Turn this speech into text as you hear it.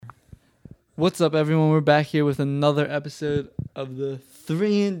What's up, everyone? We're back here with another episode of the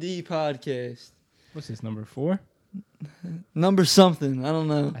 3&D podcast. What's this, number 4? Number something. I don't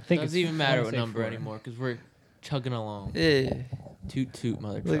know. I think Doesn't even matter what number anymore because we're chugging along. Yeah. Toot toot,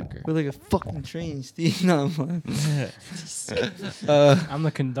 mother We're trucker. like a fucking train, Steve. No, I'm fine. I'm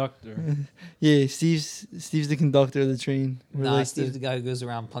the conductor. Yeah, Steve's the conductor of the train. We're Nah, like Steve's the guy who goes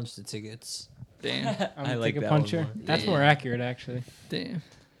around punch the tickets. Damn. I'm I the like ticket that one puncher. more. That's Yeah. more accurate, actually. Damn.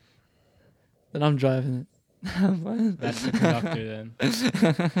 Then I'm driving it. I'm fine. That's the conductor then.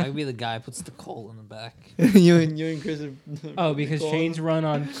 I could be the guy who puts the coal in the back. you and Chris are. Oh, because trains run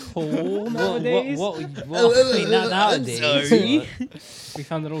on coal Well, nowadays? I mean, not nowadays. sorry. We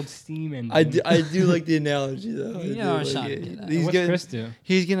found an old steam engine. I do like the analogy though. I You do know what I'm like trying to it. get at. He's What's getting, Chris do?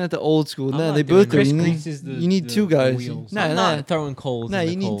 he's getting at the old school. I'm Nah, not they doing both do. Chris You need, greases the- you need the- two the guys. wheels. Nah, I'm nah. not throwing coals Nah, in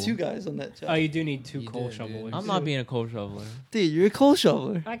the you coal. need two guys on that job. Oh, you do need two You coal do, shovelers. I'm not being a coal shoveler. Dude, you're a coal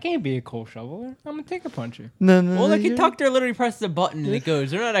shoveler. I can't be a coal shoveler. I'm a ticket puncher. No. Well, the you're- conductor literally presses a button and it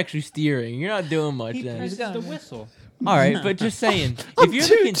goes. They're not actually steering. You're not doing much He then. presses got the me. whistle. All right, but just saying, I'm if you're the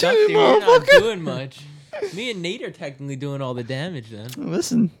toot-toot, conductor, you're not motherfucker. doing much. Me and Nate are technically doing all the damage then.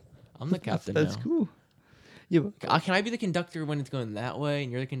 Listen, I'm the captain that's now. cool. Yeah, but Can I be the conductor when it's going that way,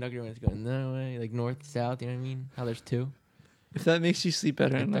 and you're the conductor when it's going that way, like north, south? You know what I mean? How there's two. if that makes you sleep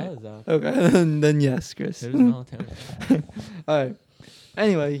better at It night. does. Okay, then yes, Chris. There's melatonin. All right.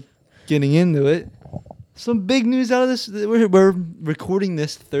 Anyway, getting into it. Some big news out of this. We're recording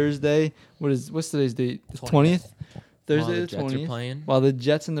this Thursday. What's today's date? The 20th. Thursday While the the Jets are 20th. playing. While the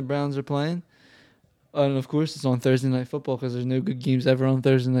Jets and the Browns are playing. And of course, it's on Thursday Night Football because there's no good games ever on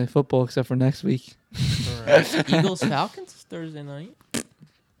Thursday Night Football except for next week. Eagles Falcons is Thursday night.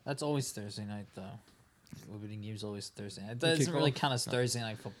 That's always Thursday night, though. Opening game's always Thursday night. That The doesn't really kickoff? count as Thursday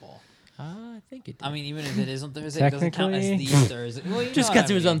night football. I think it. Did. I mean, even if it is on Thursday, it doesn't count as the Technically. Thursday. Well, you just know what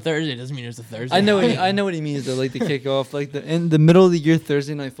because it was I on mean. Thursday doesn't mean it was a Thursday. I know what he means though, like the kickoff, like in the middle of the year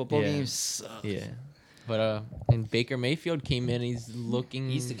Thursday Night Football Yeah. games suck. Yeah, but and Baker Mayfield came in. He's looking.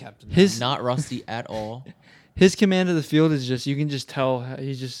 He's the captain. His not rusty at all. his command of the field is just you can just tell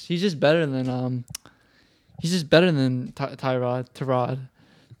he's just better than Tyrod. Tyrod.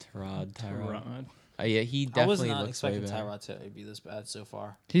 Rod. Yeah, he I was definitely not looks way expecting better. Tyrod to be this bad so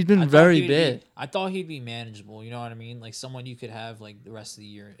far. He's I been thought very he'd be- bad. I thought he'd be manageable. You know what I mean? Like someone you could have like the rest of the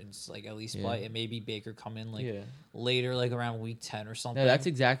year and just, like at least Yeah. play, and maybe Baker come in like Yeah, later, like around week 10 or something. no, that's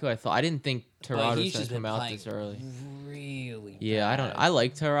exactly what I thought. I didn't think But Tyrod was he's going just to come been out playing this early. really. Yeah, bad. I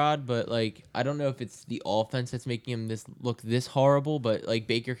like Tyrod, but like I don't know if it's the offense that's making him look this horrible. But like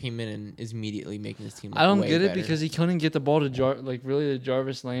Baker came in and is immediately making his team. Look I don't way get it better. because he couldn't get the ball to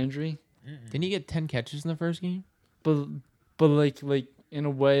Jarvis Landry, Didn't he get 10 catches in the first game? but like in a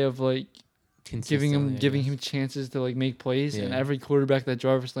way of like giving Consistently, I guess. him chances to like make plays, and Yeah. every quarterback that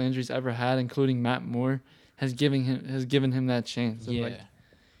Jarvis Landry's ever had, including Matt Moore, has given him that chance. And, Yeah. like,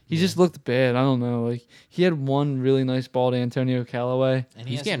 he just looked bad. I don't know. Like he had one really nice ball to Antonio Callaway. And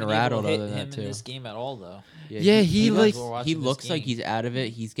He's hasn't getting been able to rattled hit other than him that, too. in this game at all, though. Yeah, he like he looks like he's out of it.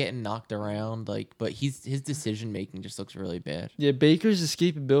 He's getting knocked around, like, but his decision making just looks really bad. yeah. Baker's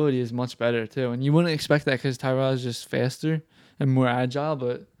escapability is much better too, and you wouldn't expect that because Tyrod is just faster and more agile,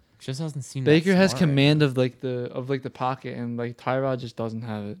 but Just doesn't seem. Baker that has smart right command of the pocket, and like Tyrod just doesn't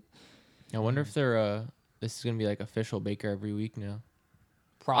have it. now. I wonder if they're this is gonna be like official Baker every week now.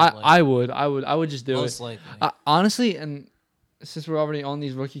 Probably. I would just do Most it. likely. Honestly, and since we're already on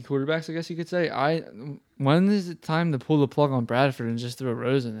these rookie quarterbacks, I guess you could say, when is it time to pull the plug on Bradford and just throw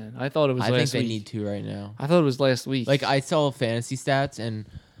Rosen in? I thought it was I think last they week. need to right now. I thought it was last week. Like I saw fantasy stats, and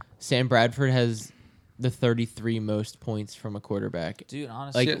Sam Bradford has the 33 most points from a quarterback. Dude,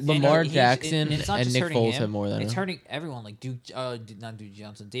 honestly, Like Shit. Lamar he's- Jackson it's not and just Nick hurting Foles him, have more than It's him. hurting everyone, like not Duke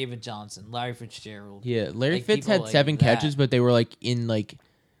Johnson, David Johnson, Larry Fitzgerald. Yeah, Larry Like, Fitz people had like 7 that. catches, but they were like in like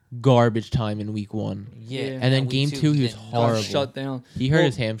garbage time in week 1. Yeah, And then week game 2, he was didn't. got horrible. shut down. He hurt Well,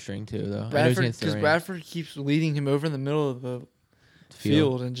 his hamstring too, though. Bradford, because Bradford keeps leading him over in the middle of the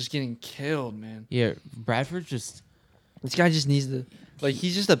field and just getting killed, man. Yeah, Bradford just. This guy just needs to, like,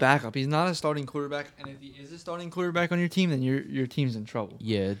 he's just a backup. He's not a starting quarterback, and if he is a starting quarterback on your team, then your team's in trouble.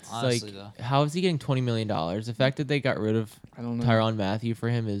 Yeah, it's Honestly, like though. how is he getting $20 million? The fact that they got rid of I don't know. Tyrann Mathieu for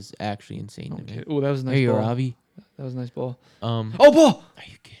him is actually insane to me. Okay. Oh, that was a nice There you go, ball. Robbie. That was a nice ball. Oh, Ball! are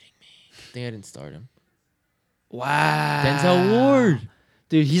you kidding me? I think I didn't start him. Wow. Denzel Ward.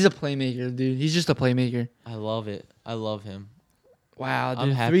 Dude, he's a playmaker, dude. He's just a playmaker. I love it. I love him. Wow, I'm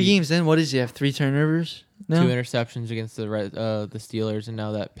dude. happy. 3 games in, what does he have? 3 turnovers? No. 2 interceptions against the Steelers, and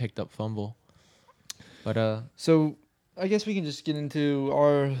now that picked up fumble. But So, I guess we can just get into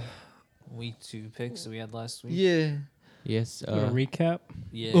our Week 2 picks that we had last week. yeah. Yes. A recap.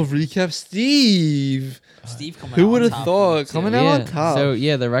 Yeah. Oh, recap, Steve. Steve coming Who out would on have top thought? of it, too. Coming out on top. So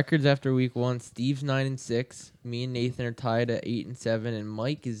yeah, the records after week 1. Steve's 9-6. Me and Nathan are tied at 8-7, and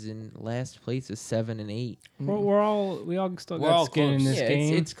Mike is in last place with 7-8. We all still We're got all skin in close. this Yeah,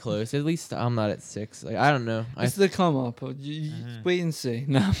 game. it's close. At least I'm not at 6. Like I don't know. It's the come up. You Mhm. wait and see.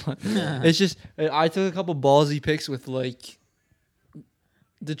 No, it's just I took a couple ballsy picks with like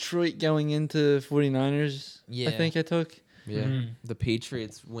Detroit going into 49ers. Yeah. I think I took. Yeah. Mhm. The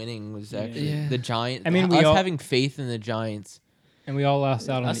Patriots winning was actually Yeah. the Giants. I mean, we us all- having faith in the Giants. and we all lost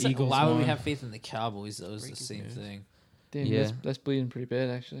out on That's the like, Eagles. why would we one. have faith in the Cowboys? That was the Breaking same news. thing. Damn, Yeah. that's bleeding pretty bad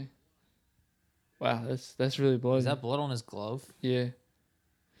actually. Wow, that's really bloody. Is that blood on his glove? Yeah.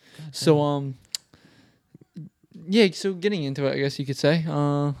 So yeah. So getting into it, I guess you could say.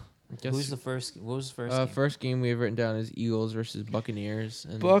 Guess, Who's the first? What was the first? game? first game we have written down is Eagles versus Buccaneers,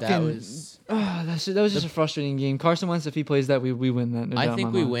 and that Buccan- was. That was just a frustrating game. Carson Wentz, if he plays that, we win that. No doubt I in think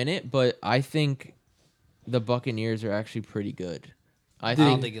my we mind. win it, but I think the Buccaneers are actually pretty good. I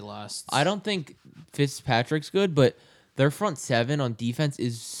don't think it lasts. I don't think Fitzpatrick's good, but their front seven on defense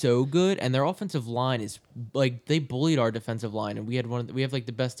is so good, and their offensive line is like they bullied our defensive line, and we have like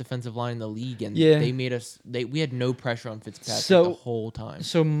the best defensive line in the league, and Yeah. they made us. We had no pressure on Fitzpatrick So- the whole time.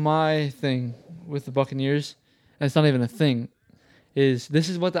 So my thing with the Buccaneers, and it's not even a thing, is this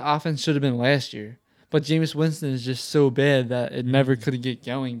is what the offense should have been last year. But Jameis Winston is just so bad that it never could get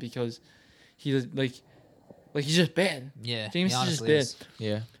going because he was like he's just bad. Yeah, Jameis he is just honestly bad. is.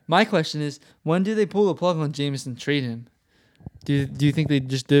 Yeah, My question is, when do they pull the plug on Jameis and trade him? Do you think they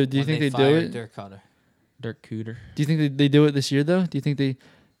just do? Do you When think they do fired it? Dirk Cutter. Dirk Cooter. Do you think they do it this year though? Do you think they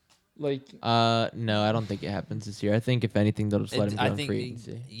like? No, I don't think it happens this year. I think if anything, they'll just let him go I on think. free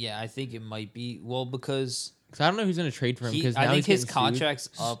agency. Yeah, I think it might be. Well, because Because I don't know who's gonna trade for him. Because I now think he's his getting sued. contract's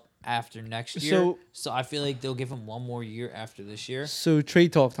up after next year. So- So I feel like they'll give him one more year after this year. So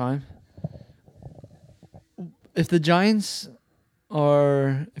trade talk time. If the Giants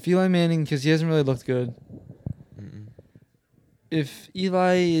if Eli Manning, because he hasn't really looked good. Mm-mm. If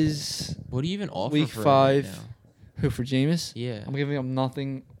Eli is What do you even offer Week for him 5. right now? who for Jameis, Yeah, I'm giving him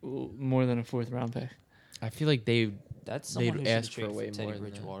nothing more than a 4th round pick. I feel like they. That's They'd someone who should ask for trade way for Teddy more than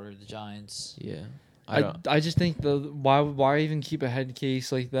that. Bridgewater, the Giants. Yeah, I just think why even keep a head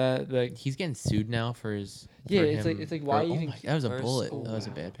case like that? Like He's getting sued now for his. Yeah, for it's like- him it's like, for- why oh even my- that was a first- bullet. oh, That was a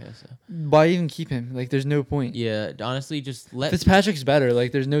wow. bad pass. Though. why even keep him? Like there's no point. Yeah, honestly, just let. Fitzpatrick's better.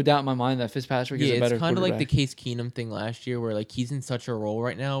 Like there's no doubt in my mind that Fitzpatrick is Yeah, a better it's kind of like the quarterback. Case Keenum thing last year, where like he's in such a role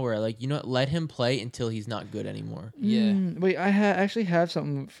right now, where like let him play until he's not good anymore. Yeah. Wait, I actually have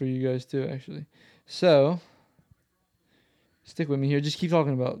something for you guys too. Actually, so stick with me here. Just keep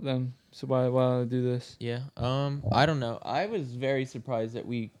talking about them. So while I do this, Yeah. I don't know. I was very surprised that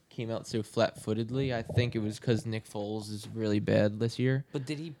we came out so flat-footedly. I think it was because Nick Foles is really bad this year. But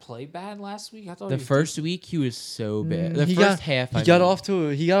did he play bad last week? I thought The he was first week he was so bad. Mm, The he first got- half, he got off to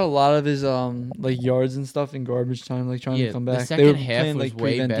he got a lot of his like yards and stuff in garbage time, like trying Yeah, to come the back. second They were half playing, was like,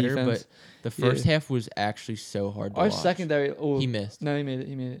 way prevent better, defense. but the first Yeah. half was actually so hard to Our watch. secondary. Oh, He missed. No, he made it.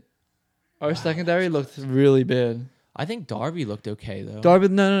 He made it. Our secondary looked really bad. I think Darby looked okay though. Darby,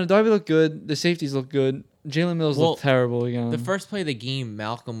 no, Darby looked good. The safeties looked good. Jalen Mills Well, looked terrible again. The first play of the game,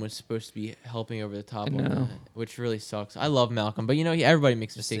 Malcolm was supposed to be helping over the top, I on know. that, which really sucks. I love Malcolm, but everybody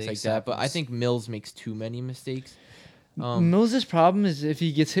makes mistakes like Mistakes that. But I happens. think Mills makes too many mistakes. Um, Mills' problem is if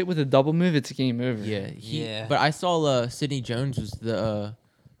he gets hit with a double move, it's game over. Yeah, Yeah. But I saw Sidney Jones was the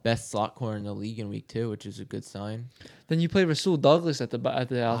best slot corner in the league in week 2, which is a good sign. Then you play Rasul Douglas at the I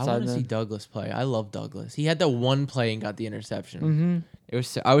outside. want to see Then. Douglas play. I love Douglas. He had the one play and got the interception. Mm-hmm.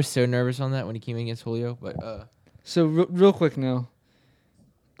 I was so nervous on that when he came against Julio, but So real quick now,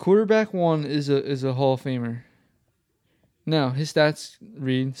 quarterback 1 is a Hall of Famer. Now his stats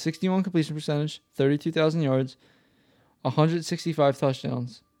read 61 completion percentage, 32,000 yards, 165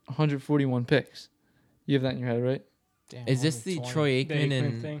 touchdowns, 141 picks. You have that in your head, right? Damn, is this only the 20 Troy The Aikman Aikman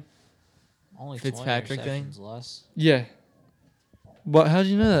and thing. only Fitzpatrick 20 thing? interceptions less? Yeah. But how did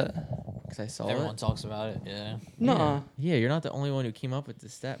you know that? because I saw Everyone it? talks about it. Yeah. Nuh-uh. Yeah, you're not the only one who came up with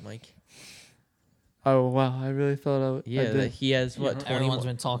this stat, Mike. Oh wow, I really thought I Yeah, did. that he has what 20 Everyone's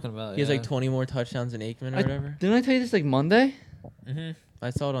more, been talking about it. he has like 20 more touchdowns than Aikman or I- whatever. Didn't I tell you this like Monday? Mm-hmm. I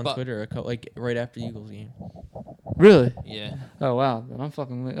saw it on But- Twitter right after the Eagles game. Really? Yeah. Oh wow, then I'm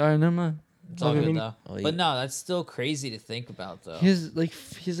fucking late. All right, never mind. It's all I good mean, though. Like- But no, that's still crazy to think about though. he has like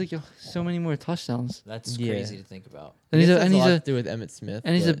so many more touchdowns, That's Yeah. crazy to think about. and I he's guess a it has and he's lot a to do with Emmett Smith.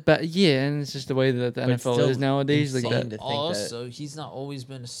 and he's a but yeah, and it's just the way that the But it's NFL is still nowadays. Like insane that, to think that. Also, he's not always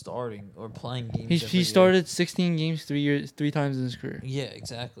been starting or playing games. he every year. started 16 games 3 times in his career. Yeah,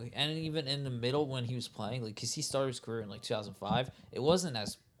 exactly. And even in the middle when he was playing, like, cause he started his career in like 2005, it wasn't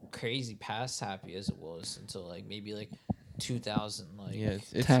as crazy pass happy as it was until like maybe like 2000. Like, Yeah,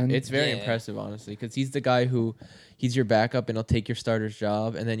 it's 10. it's very Yeah. impressive, honestly, because he's the guy who he's your backup and he'll take your starter's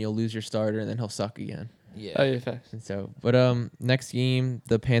job, and then you'll lose your starter, and then he'll suck again. yeah. Oh yeah, facts. And so, but next game,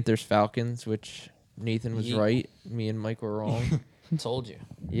 the Panthers Falcons, which Nathan was Yeet. right, me and Mike were wrong. Told you.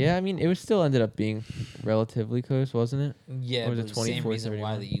 Yeah, I mean, it was still ended up being relatively close, wasn't it? Yeah, Or was but it the same reason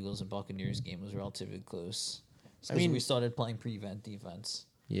why 24-31? the Eagles and Buccaneers game was relatively close. I I mean, mean- we started playing prevent defense.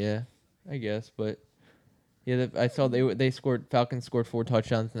 Yeah, I guess, but yeah, I saw they scored. Falcons scored 4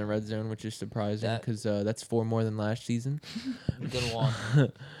 touchdowns in the red zone, which is surprising That- because that's 4 more than last season. Good one.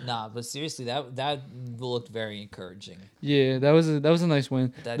 Nah, but seriously, that looked very encouraging. Yeah, that was a nice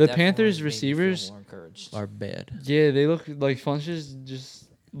win. That The definitely Panthers made me feel receivers, more encouraged. Are bad. yeah, they look like Funches just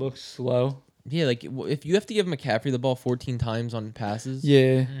look slow. Yeah, like if you have to give McCaffrey the ball 14 times on passes,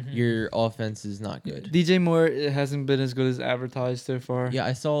 Yeah, Mhm. your offense is not good. DJ Moore it hasn't been as good as advertised so far. Yeah,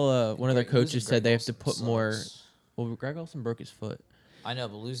 I saw one of their Greg- losing coaches Greg said they have to Olsen put more. sucks. Well, Greg Olsen broke his foot. I know,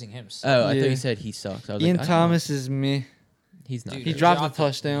 but losing him. Oh, I thought Yeah. you said he sucks. I was Ian like, I don't know. Thomas is meh. He's not. Dude, He good. dropped a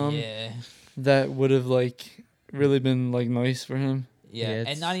touchdown. Yeah, That would have like really been like nice for him. yeah, Yeah, and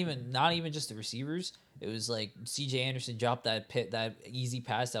it's- not even just the receivers. It was like C.J. Anderson dropped that easy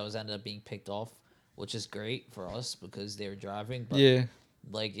pass that was ended up being picked off, which is great for us because they were driving. But Yeah,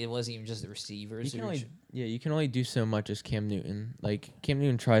 like it wasn't even just the receivers. You can only, you can only do so much as Cam Newton. Like Cam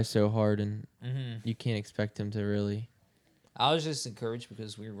Newton tries so hard, and you can't expect him to really. I was just encouraged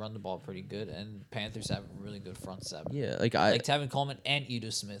because we run the ball pretty good, and Panthers have a really good front seven. Yeah, like Like Tevin Coleman and Udo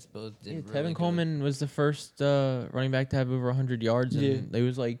Smith both did. yeah, really Tevin good. Coleman was the first running back to have over 100 yards, and Yeah. it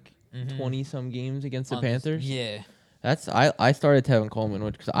was like Mhm. 20 some games against the On Panthers. Yeah, That's I started Tevin Coleman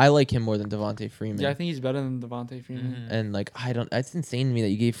because I like him more than Devontae Freeman. yeah, I think he's better than Devontae Freeman. Mhm. And like I don't, that's insane to me that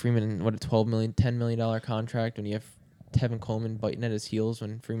you gave Freeman what a $10 million contract when you have Tevin Coleman biting at his heels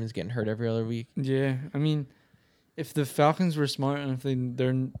when Freeman's getting hurt every other week. Yeah, I mean, if the Falcons were smart and if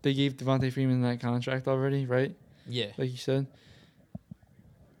they gave Devontae Freeman that contract already, right? yeah. Like you said.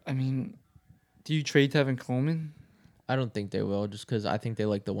 I mean, do you trade Tevin Coleman? I don't think they will, just because I think they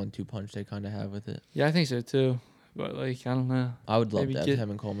like the 1-2 punch they kind of have with it. Yeah, I think so too. But like, I don't know. I would love Maybe to have get-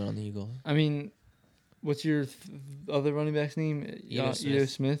 Tevin Coleman on the Eagles. I mean, what's your other running back's name? Ito Ito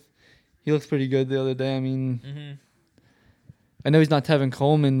Smith. He looks pretty good the other day. I mean, Mm-hmm. I know he's not Tevin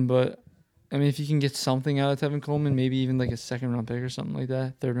Coleman, but I mean, if you can get something out of Tevin Coleman, maybe even like a 2nd-round pick or something like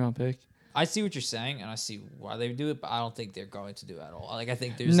that, 3rd-round pick. I see what you're saying, and I see why they do it, but I don't think they're going to do it at all. Like I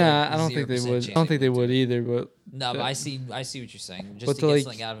think there's Nah, like I don't think they 0% would. I chance don't think they do would it. either. But No, but Yeah. I see what you're saying. Just But to to, get like-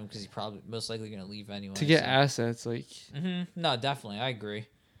 something out of him because he's probably most likely going to leave anyway. to get assets, like No, definitely, I agree.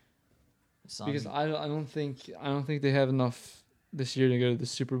 Son, because I don't think they have enough this year to go to the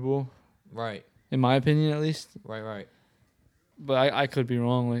Super Bowl, right, in my opinion at least. right. But I could be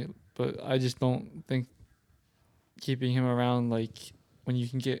wrong. Like, but I just don't think keeping him around like when you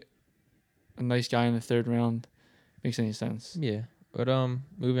can get a nice guy in the 3rd round makes any sense. Yeah, but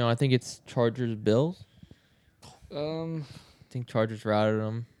moving on, I think it's Chargers Bills. Um, I think Chargers routed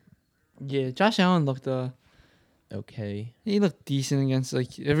them. yeah, Josh Allen looked Okay. he looked decent against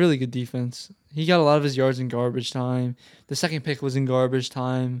like a really good defense. He got a lot of his yards in garbage time. The 2nd pick was in garbage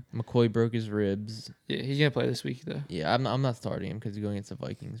time. McCoy broke his ribs. Yeah, he's gonna play this week though. Yeah, I'm not starting him because he's going against the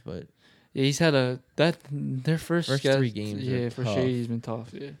Vikings, but Yeah, he's had their first First schedule- 3 games are Yeah, for tough. Shady, he's been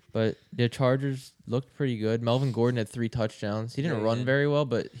tough. Yeah, the Chargers looked pretty good. Melvin Gordon had 3 touchdowns. He didn't Yeah, he run did. very well,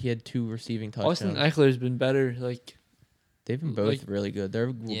 but he had 2 receiving touchdowns. Austin Eckler's been better. Like, They've been both like- really good. They're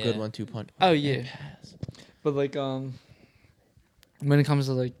a Yeah. good 1-2 punch. Oh, yeah. Pass. but like when it comes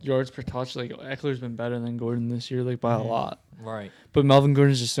to like yards per touch, like Eckler's been better than Gordon this year, like by a Mhm. lot. Right. But Melvin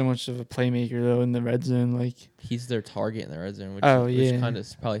Gordon's just so much of a playmaker though in the red zone. Like He's their target in the red zone, which, Oh, which yeah. kind of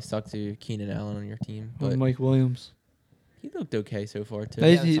probably suck to Keenan Allen on your team. But Mike Williams. he looked okay so far too.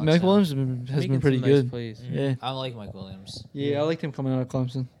 Hey, Yeah, he- touchdown. Mike Williams has Making been pretty some nice good. plays. Mhm. Yeah. I like Mike Williams. Yeah, I liked him coming out of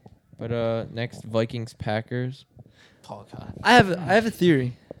Clemson. But next Vikings Packers. Oh God. I have a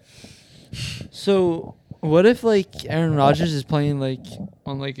theory. So what if like Aaron Rodgers is playing like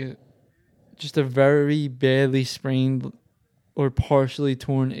on like just a very badly sprained or partially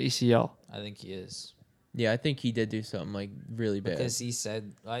torn ACL? I think he is. Yeah, I think he did do something like really bad. because he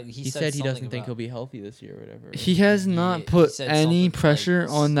said He said he doesn't think he'll be healthy this year or whatever. He has Yeah, not he put said any something like pressure s-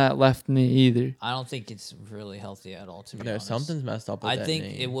 on that left knee either. I don't think it's really healthy at all. To be No, honest, something's messed up with I that think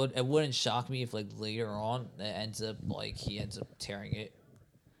knee. it wouldn't shock me if like later on it ends up like he ends up tearing it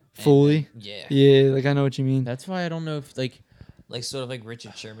and Fully? then- yeah. Yeah, like I know what you mean. That's why I don't know if like Like sort of like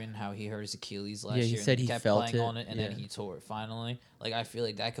Richard Sherman, how he hurt his Achilles last Yeah, year. he and said then he kept felt playing it, on it, and then yeah. he tore it finally. Like I feel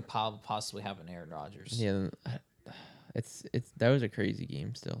like that could possibly happen to Aaron Rodgers. yeah, it's that was a crazy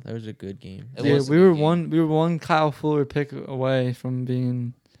game. Still, that was a good game. It Yeah, was a we good were game. we were one Kyle Fuller pick away from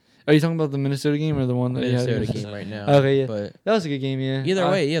being. Are you talking about the Minnesota game or the one that you had? Minnesota against- game right now. Okay, yeah. But That was a good game, yeah. either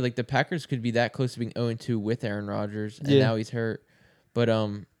I- way, yeah, like the Packers could be that close to being 0-2 with Aaron Rodgers, and Yeah. now he's hurt. But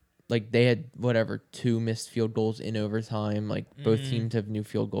like they had whatever 2 missed field goals in overtime. Like both Mhm. teams have new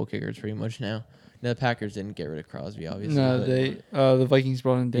field goal kickers pretty much now. Now the Packers didn't get rid of Crosby, obviously. No, but, the Vikings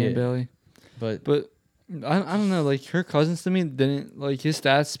brought in Dan Yeah. Bailey, but but I don't know. Like Kirk Cousins to me didn't like his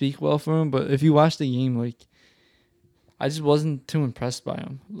stats speak well for him, but if you watch the game, like I just wasn't too impressed by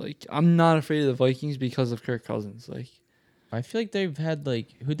him. Like I'm not afraid of the Vikings because of Kirk Cousins. Like, I feel like they've had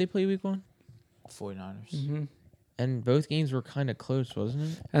like who'd they play week 1? 49ers. hmm And both games were kind of close, wasn't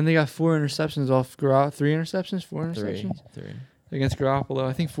it? and they got 4 interceptions off 3 interceptions, 4 Three. interceptions Three. against Garoppolo.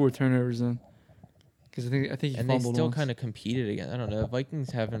 I think 4 turnovers then, because I think he And they fumbled still once. kind of competed again. I don't know.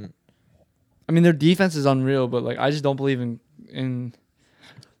 Vikings haven't. I mean, their defense is unreal, but like I just don't believe in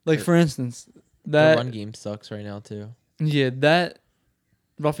like Their- for instance The that run game sucks right now too. yeah that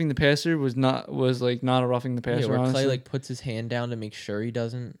roughing the passer was not a roughing the passer. Yeah, where honestly. Clay like puts his hand down to make sure he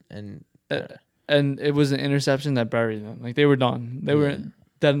doesn't, and And it was an interception that buried them. Like they were done. They were Yeah.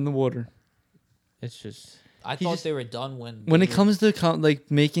 dead in the water. it's just I He thought just- they were done when When they it were- comes to like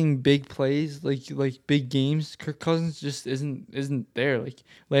making big plays, like big games, Kirk Cousins just isn't there. Like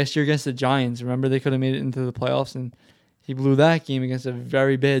last year against the Giants, remember they could have made it into the playoffs, and he blew that game against a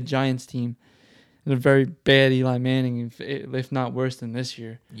very bad Giants team and a very bad Eli Manning, if not worse than this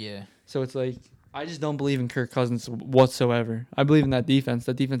year. Yeah. So it's like I just don't believe in Kirk Cousins whatsoever. I believe in that defense.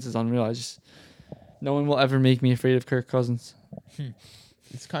 That defense is unreal. No one will ever make me afraid of Kirk Cousins.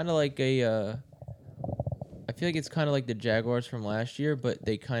 it's kind of like a. I feel like it's kind of like the Jaguars from last year, but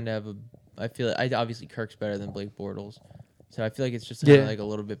they kind of have a. I feel obviously Kirk's better than Blake Bortles, so I feel like it's just kind of Yeah. like a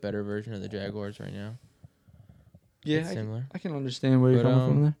little bit better version of the Jaguars right now. Yeah, It's similar. I can understand where you're But coming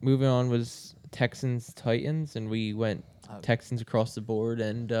from there. moving on was Texans Titans, and we went Texans across the board,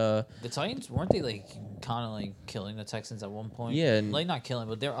 and The Titans weren't they like kind of like killing the Texans at one point? Yeah, and like not killing,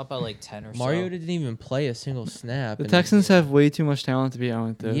 but they're up by like 10 or Mario so. didn't even play a single snap. The and Texans have way too much talent to be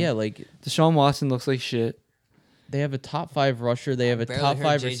out there. yeah, like Deshaun Watson looks like shit. they have a top 5 rusher, they have a Barely top heard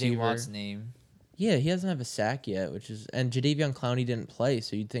 5 J.J. receiver. Watt's name. Yeah, he doesn't have a sack yet, which is and Jadeveon Clowney didn't play,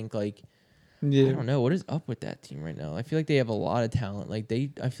 so you'd think like I Yeah. don't know what is up with that team right now. I feel like they have a lot of talent. Like I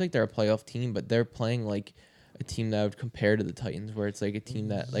feel like they're a playoff team, but they're playing like a team that would compare to the Titans, where it's like a team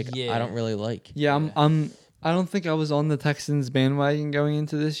that like I Yeah. don't really like. Yeah, I don't think I was on the Texans bandwagon going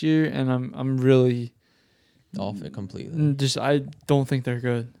into this year, and I'm really Off it completely. just I don't think they're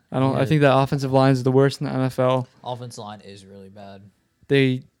good. I Yeah. think that offensive line is the worst in the NFL. Offense line is really bad.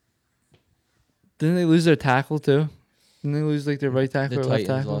 They didn't they lose their tackle too? Didn't they lose like their right tackle The or left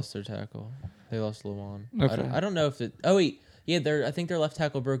Titans tackle? lost their tackle. They lost Lawan. Okay. I don't know if it. Oh wait, yeah, I think their left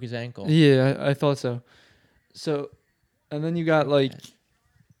tackle broke his ankle. Yeah, I thought so. So, and then you got like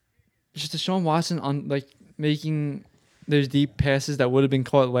just Deshaun Watson on like making those deep passes that would have been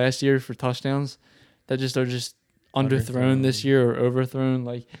caught last year for touchdowns that just are just underthrown this Underthrown. year or overthrown.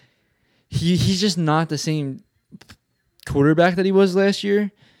 Like he's just not the same quarterback that he was last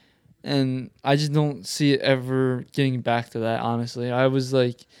year, and I just don't see it ever getting back to that. Honestly, I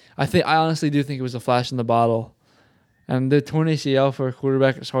honestly do think it was a flash in the bottle. And the torn ACL for a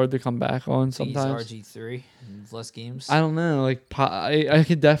quarterback is hard to come back on sometimes. He's RG3 in less games. I don't know. Like I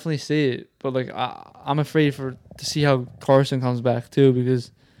could definitely see it, but like I'm afraid to see how Carson comes back too,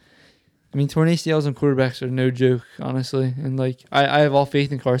 because I mean torn ACLs and quarterbacks are no joke, honestly. And like I have all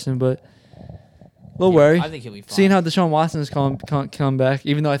faith in Carson, but a little worry. I think he'll be fine. Seeing how Deshaun Watson has come back,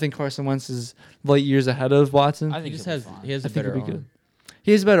 even though I think Carson Wentz is light years ahead of Watson. I He think just he'll has be fine. he has I a think better he'll be arm.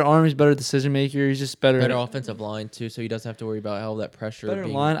 He has a better arm. He's a better decision maker. He's just better. Better offensive line too, so he doesn't have to worry about all that pressure. Better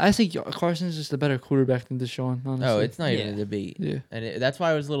being, line. I think Carson's just a better quarterback than Deshaun. Honestly. Oh, it's not even Yeah. a debate. yeah. And that's why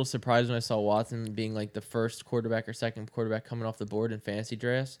I was a little surprised when I saw Watson being like the first quarterback or second quarterback coming off the board in fantasy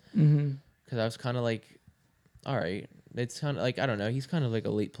drafts, Mm-hmm. because I was kind of like, all right, it's kind of like I don't know, he's kind of like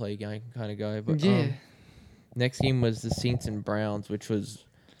a late play guy kind of guy. But Yeah. next game was the Saints and Browns, which was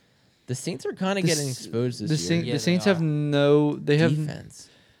the Saints are kind of The getting S- exposed this The, year. Saint, Yeah, the they Saints are. have no. They have defense.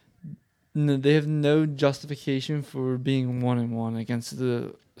 no, they have no justification for being 1-1 against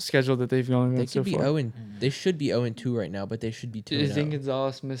the schedule that they've gone They against so could be far. 0 and they should be 0 and 2 right now, but they should be 2 and Zane 0.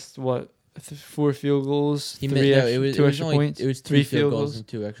 Gonzalez missed what 4 field goals, He three no, extra, it was two it was extra only points, it was 3 3 field goals and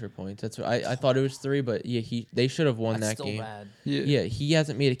 2 extra points. That's what I thought it was 3, but yeah, they should have won That's that still game. bad. Yeah, he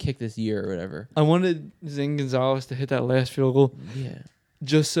hasn't made a kick this year or whatever. I wanted Zane Gonzalez to hit that last field goal Yeah.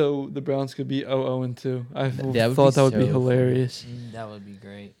 just so the Browns could be 0-2. I That would thought be that would be so hilarious. That would be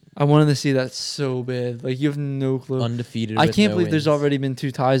great. I wanted to see that so bad. Like, you have no clue. Undefeated. I with can't no believe there's wins. already been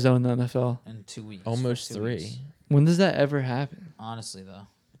 2 ties though in the NFL. In 2 weeks. Almost for 2 3. weeks. When does that ever happen? Honestly, though.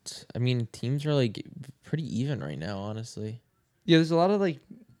 I mean, teams are like pretty even right now, honestly. Yeah, there's a lot of like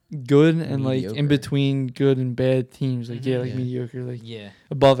good and like Mediocre. in between good and bad teams. Like yeah, Mhm. like Yeah. mediocre, like Yeah.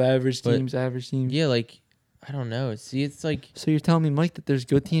 above average But- teams, average teams. Yeah, like I don't know. See, it's like So you're telling me, Mike, that there's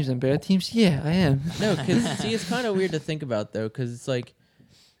good teams and bad teams? Yeah, I am. no, because see, it's kind of weird to think about though, because it's like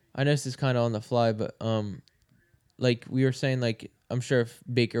I know this is kind of on the fly, but like we were saying, like I'm sure if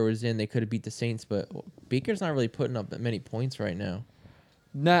Baker was in, they could have beat the Saints, but Baker's not really putting up that many points right now.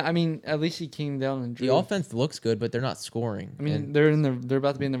 Nah, I mean, at least he came down and drew. The offense looks good, but they're not scoring. I mean, And they're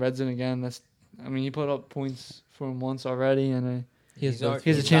about to be in the red zone again. I mean, he put up points for him once already, and he has already- he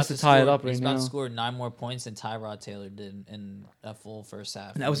has a he's chance about to tie it score- up right He's about now. to score 9 more points than Tyrod Taylor did in a full first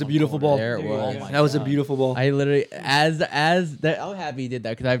half. That was a One beautiful quarter. ball. There it There you was. go. Oh my that was a God. beautiful ball. I literally as that I'm happy he did that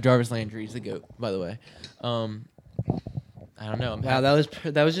because I have Jarvis Landry. He's the goat, by the way. I don't know. I'm Wow,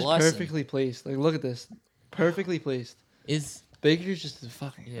 happy. that was just Bless him. perfectly placed. Like, look at this, perfectly placed. Is Baker's just a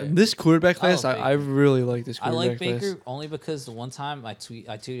fucking. Yeah. This quarterback I class, love I really like this I quarterback like Baker class. only because the one time I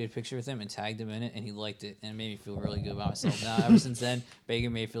tweeted a picture with him and tagged him in it, and he liked it, and it made me feel really good about myself. Now, ever since then, Baker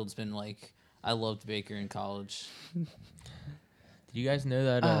Mayfield's been like, I loved Baker in college. did you guys know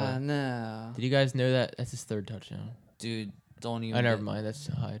that? No. Did you guys know that that's his 3rd touchdown? Dude, don't even. Oh, never mind. That's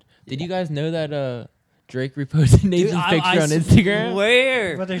Hyde. Did you guys know that Drake reposted Nathan's Dude, picture on Instagram?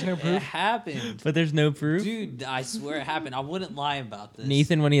 Swear But there's no it proof. happened. But there's no proof. Dude, I swear it happened. I wouldn't lie about this.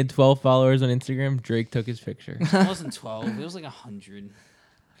 Nathan, when he had 12 followers on Instagram, Drake took his picture. It wasn't 12. It was like 100.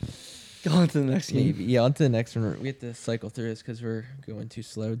 Go on to the next game. Maybe. Yeah, on to the next one. We have to cycle through this because we're going too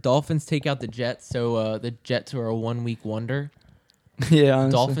slow. Dolphins take out the Jets. So the Jets are a 1-week wonder. Yeah,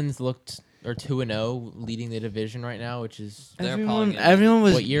 honestly. Dolphins are 2-0, leading the division right now, which is They're probably Everyone, gonna everyone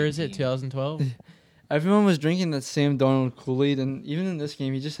was what year is it? 2012. everyone was drinking that Sam Darnold Kool-Aid, and even in this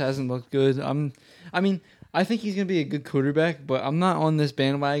game, he just hasn't looked good. I think he's gonna be a good quarterback, but I'm not on this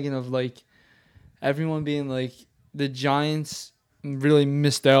bandwagon of like everyone being like the Giants really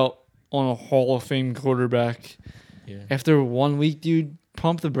missed out on a Hall of Fame quarterback Yeah. after 1 week, dude.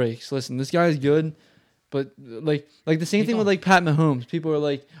 Pump the brakes. Listen, this guy's good, but like the same He thing with don't- like Pat Mahomes. People are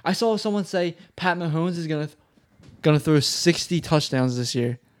like, I saw someone say Pat Mahomes is gonna throw 60 touchdowns this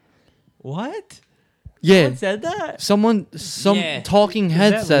year. What? Yeah. Someone said that? Some Yeah. talking Is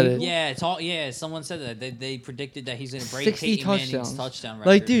head that said legal? it. Yeah, someone said that. They predicted that he's going to break 60 Peyton Manning's touchdowns. touchdown record.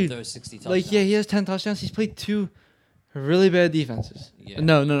 Like, and dude, throw 60 touchdowns. Like, yeah, he has 10 touchdowns. He's played 2 really bad defenses. Yeah.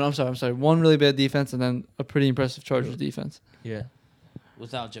 No, I'm sorry. 1 really bad defense and then a pretty impressive Chargers defense Yeah.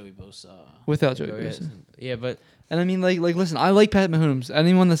 Without Joey Bosa. without Joey Go Bosa. ahead. Yeah, but And I mean, like, listen, I like Pat Mahomes.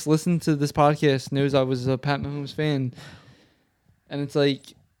 Anyone that's listened to this podcast knows I was a Pat Mahomes fan. And it's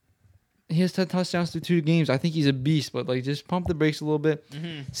like, he has 10 touchdowns through 2 games. I think he's a beast, but like, just pump the brakes a little bit.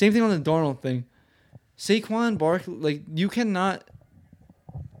 Mm-hmm. Same thing on the Darnold thing. Saquon Barkley, like, you cannot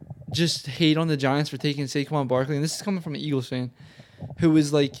just hate on the Giants for taking Saquon Barkley. And this is coming from an Eagles fan who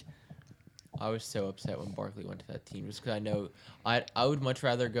is like, I was so upset when Barkley went to that team just because I know I would much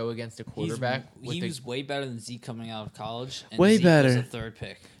rather go against a quarterback. He was way better than Zeke coming out of college. And Way Zeke Was better. a 3rd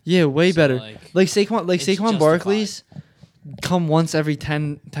pick. yeah, way So, better. like, Like Saquon, it's Saquon Barkley's come once every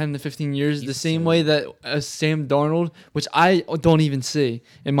 10 to 15 years, the He's same so way that Sam Darnold, which I don't even see,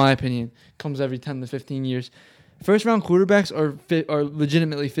 in my opinion, comes every 10 to 15 years. First round quarterbacks are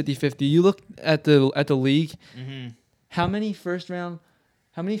legitimately 50-50. You look at the league, Mm-hmm. how many first round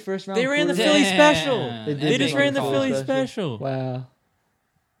They ran the quarterbacks- Philly Damn. special. They They just run ran the the Philly Philly special. Wow.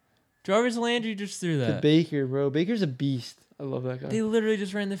 Jarvis Landry just threw To that. Baker, bro. Baker's a beast. I love that guy. They literally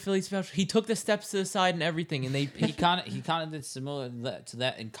just ran the Philly special. He took the steps to the side and everything, and they He kind of did similar to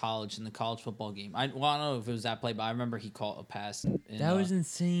that in college in the college football game. I don't know if it was that play, but I remember he caught a pass. In, that was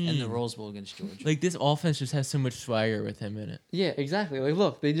insane. in the Rose Bowl against Georgia. Like this offense just has so much swagger with him in it. Yeah, exactly. Like,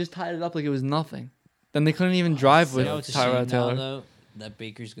 look, they just tied it up like it was nothing. Then they couldn't even drive with You know what's a Tyrod shame Taylor. now, though? That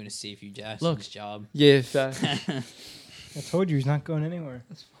Baker's going to save Hugh Jackson's Look. job. Yeah, fact. I told you he's not going anywhere.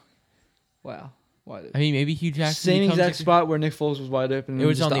 Wow. wide open. I mean, maybe Hugh Jackson. Same becomes exact a- spot where Nick Foles was wide open. It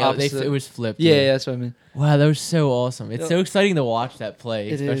was just on the other. opposite. It was flipped. Yeah, that's what I mean. Wow, that was so awesome. It's Yep. so exciting to watch that play,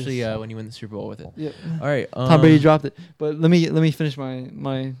 It especially is. when you win the Super Bowl with it. Yep. All right. Tom Brady dropped it. But let me finish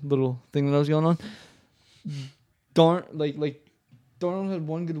my little thing that I was going on. Darnold had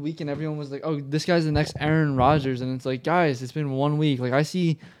one good week and everyone was like, "Oh, this guy's the next Aaron Rodgers," and it's like, guys, it's been 1 week. Like I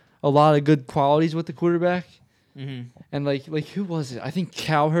see a lot of good qualities with the quarterback, and like who was it? I think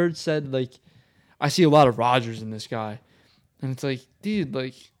Cowherd said like, I see a lot of Rodgers in this guy, and it's like, dude,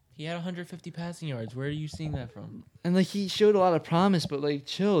 like. He had 150 passing yards. Where are you seeing that from? And like he showed a lot of promise, but like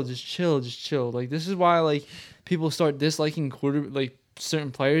chill. Like this is why like people start disliking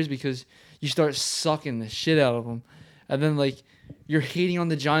certain players because you start sucking the shit out of them, and then like you're hating on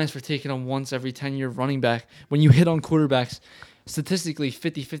the Giants for taking them once every 10-year running back when you hit on quarterbacks, statistically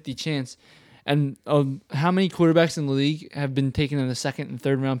 50-50 chance. And how many quarterbacks in the league have been taken in the second and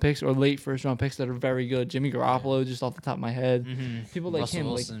third round picks or late first round picks that are very good? Jimmy Garoppolo, just off the top of my head. People like him,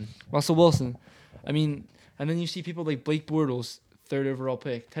 like Russell Wilson. I mean, and then you see people like Blake Bortles, 3rd overall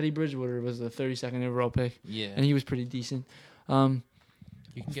pick. Teddy Bridgewater was the 32nd overall pick, Yeah. and he was pretty decent.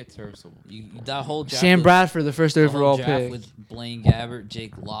 You can get serviceable. That whole draft Sam with- Bradford, the first the whole overall draft pick. with Blaine Gabbert,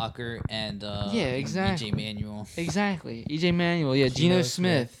 Jake Locker, and Yeah, exactly. EJ Manuel. Exactly. EJ Manuel, yeah. Geno Geno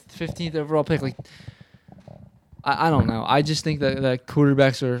Smith, 15th overall pick. Like, I don't know. I just think that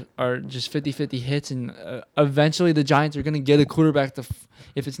quarterbacks are just 50-50 hits, and eventually the Giants are going to get a quarterback.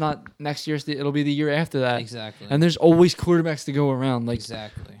 If it's not next year, it'll be the year after that. Exactly. And there's always quarterbacks to go around. Like,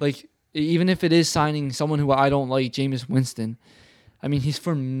 exactly. like even if it is signing someone who I don't like, Jameis Winston, I mean, he's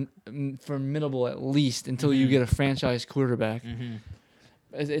formidable at least until you get a franchise quarterback.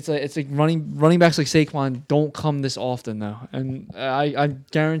 It's like running backs like Saquon don't come this often though, and I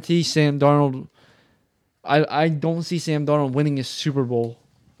guarantee Sam Darnold. I don't see Sam Darnold winning a Super Bowl.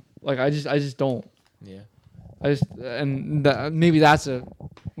 Like I just don't. Yeah. Maybe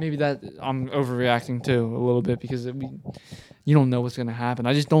that I'm overreacting too a little bit because you don't know what's gonna happen.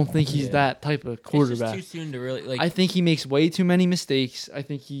 I just don't think he's Yeah. that type of quarterback. It's just too soon to really like. I think he makes way too many mistakes. I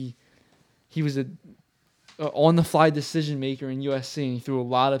think he was a on the fly decision maker in USC and he threw a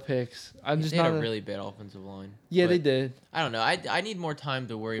lot of picks. I'm just they had not a really bad offensive line. Yeah, But they did. I don't know. I need more time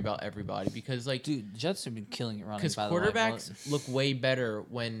to worry about everybody because like Dude, Jets have been killing it running. because By the way. quarterbacks look way better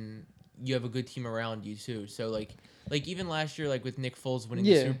when you have a good team around you too. So like even last year, like with Nick Foles winning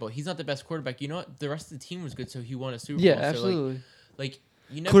the Yeah. Super Bowl, he's not the best quarterback. You know what? The rest of the team was good, so he won a Super Yeah, Bowl. absolutely. So like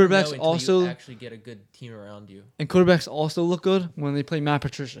you never know Quarterbacks until also- you actually get a good team around you. And quarterbacks also look good when they play Matt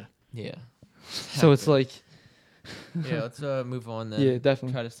Patricia. Yeah. So it's like, Yeah. Let's move on then. yeah,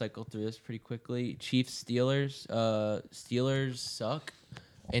 definitely. Try to cycle through this pretty quickly. Chiefs, Steelers. Steelers suck.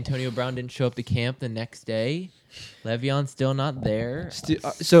 Antonio Brown didn't show up to camp the next day. Le'Veon's still not there.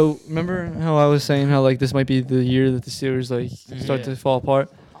 So remember how I was saying how like this might be the year that the Steelers like start Yeah. to fall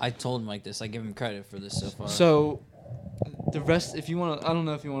apart. I told Mike this. I give him credit for this so far. So the rest, if you want to, I don't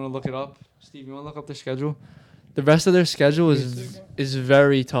know if you want to look it up, Steve. You want to look up their schedule? The rest of their schedule is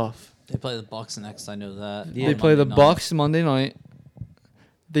very tough. they play the Bucks next. I know that. Yeah. They On play the Monday night. Bucks Monday night.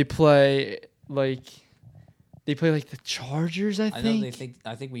 They play like the Chargers. I I think. know they think.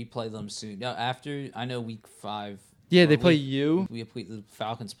 I think we play them soon. No, after I know week 5. Yeah, or they play week- you. The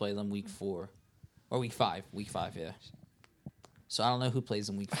Falcons play them week 4, or week 5. Week 5, yeah. So I don't know who plays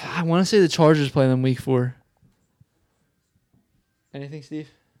in week 4. I want to say the Chargers play them week 4. Anything, Steve?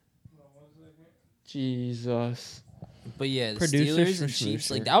 Jesus. But yeah, the Producers Steelers for and Chiefs,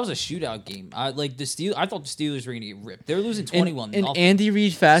 Slusher. like that was a shootout game. I thought the Steelers were gonna get ripped. They were losing 21. In nothing. Andy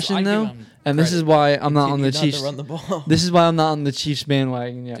Reid So I fashion, give though, them and this credit. is why I'm not on the Continue not to Chiefs. run the ball. This is why I'm not on the Chiefs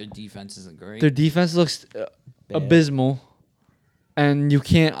bandwagon yet. Their defense isn't great. Their defense looks Bad. abysmal, and you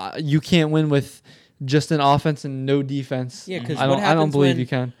can't win with just an offense and no defense. Yeah, because I what don't happens believe when, you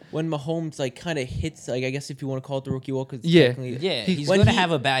can. when Mahomes like kind of hits, like I guess if you want to call it the rookie wall, because Yeah. yeah, He- he's when gonna he- have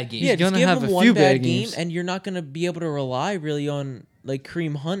a bad game. yeah, He's just gonna give have him a one few bad bad game, games. and you're not gonna be able to rely really on like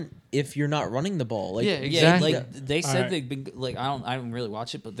Kareem Hunt if you're not running the ball. Like, Yeah, Yeah, exactly. like they said Alright. they've been like I don't really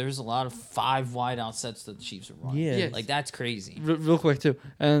watch it, but there's a lot of 5 wide out sets that the Chiefs are running. Yeah. Yeah. Like that's crazy. Real quick too,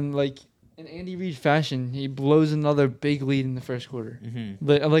 and like in Andy Reid fashion, he blows another big lead in the first quarter. Mm-hmm.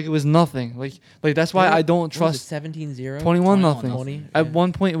 Like it was nothing. Like that's why I don't trust 17-0. 21 nothing. 20. At Yeah.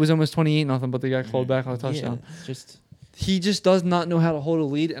 one point, it was almost 28 nothing, but they got called back on a touchdown. Yeah, it's just He just does not know how to hold a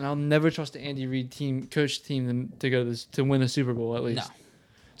lead, and I'll never trust the Andy Reid coach team to go to win a Super Bowl at least. No.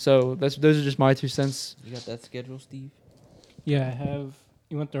 So those are just my 2 cents. you got that schedule, Steve. Yeah, I have.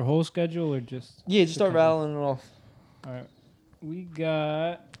 You want their whole schedule or just? Yeah, just start Okay. rattling it off. All right. We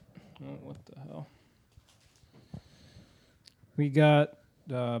got. Oh, what the hell? We got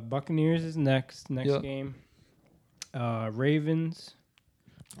Buccaneers is next Yep. game. Ravens.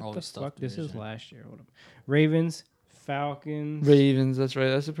 What Always the tough fuck? This is division. last year. Hold up. Ravens, Falcons, Ravens, that's right.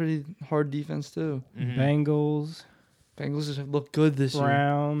 That's a pretty hard defense too. Mhm. Bengals, Bengals just look good this year.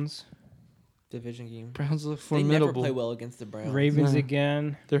 Browns, Division game. Browns look They never formidable. play well against the Browns. Ravens No.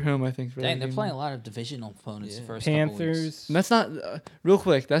 again, They're home, I think. For Dang, that they're game. playing a lot of divisional opponents the Yeah. first couple weeks. Panthers. And that's not real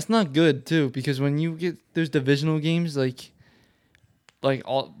quick. That's not good too, because when you get those divisional games, like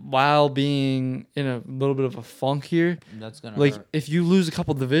all while being in a little bit of a funk here, That's gonna like hurt. if you lose a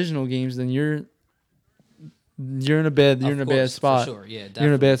couple divisional games, then you're in a bad Of bad course, for spot. Sure, yeah, You're in a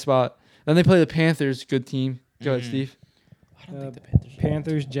definitely. bad spot. Then they play the Panthers, good team. Go ahead, Mhm. Steve. I don't Uh, think the Panthers.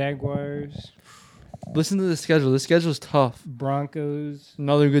 Panthers, Jaguars, Listen to the schedule. The schedule's tough. Broncos,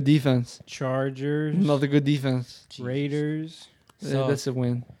 Another good defense. Chargers, Another good defense. Jesus. Raiders, Yeah, that's a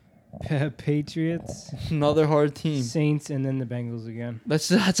win. Patriots, Another hard team. Saints, and then the Bengals again.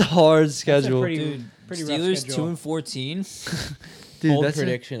 That's a hard That's a schedule, pretty, Dude, pretty rough Steelers schedule. 2-14. dude. Bold That's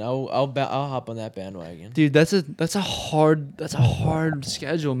prediction. I'll hop on that bandwagon. dude. That's a hard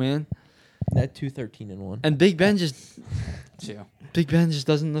schedule, man. That 2-13-1. And Big Ben just Yeah.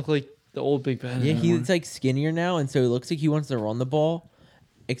 doesn't look like the old Big Ben. Yeah, anymore. he's like skinnier now, and so it looks like he wants to run the ball,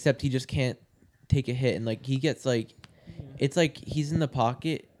 except he just can't take a hit, and like he gets like, it's like he's in the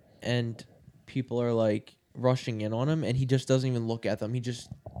pocket, and people are like rushing in on him, and he just doesn't even look at them. He just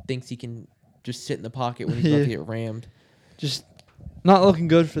thinks he can just sit in the pocket when he's about Yeah. to get rammed. just not looking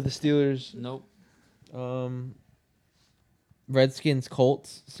good for the Steelers. Nope. Redskins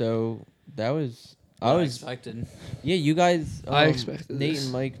Colts. So that was I was expected. yeah. You guys, I expected Nate this.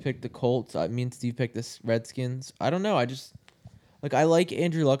 and Mike picked the Colts. Me and Steve picked the Redskins. I don't know. I just like I like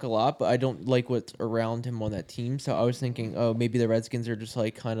Andrew Luck a lot, but I don't like what's around him on that team. So I was thinking, oh, maybe the Redskins are just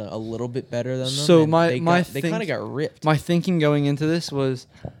like kind of a little bit better than them. So and my- they my they kind of think- got ripped. My thinking going into this was,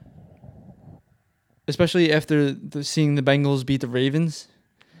 especially after seeing the Bengals beat the Ravens,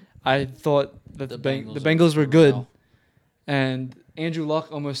 I thought that the Bengals were good, well. and Andrew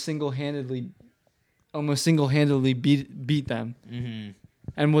Luck almost single handedly beat them, Mm-hmm.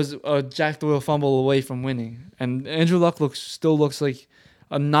 and was a Jack Doyle fumble away from winning. And Andrew Luck still looks like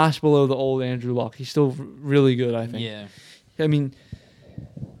a notch below the old Andrew Luck. He's still really good, I think. Yeah. I mean,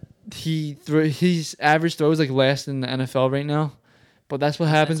 his average throw is like last in the NFL right now, but that's what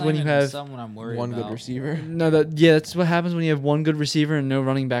happens That's not when you even have someone I'm worried One about. good receiver. that's what happens when you have one good receiver and no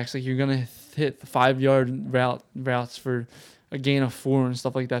running backs. Like you're gonna hit the 5-yard routes for a gain of 4 and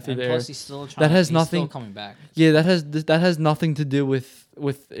stuff like that through And the air. plus, he's still trying. That has he's nothing- Still coming back. Yeah, that has nothing to do with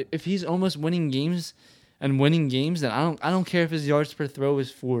if he's almost winning games and winning games. Then I don't care if his yards per throw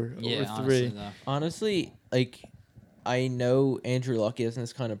is 4 Yeah, or honestly, 3. though. Honestly, like I know Andrew Luck isn't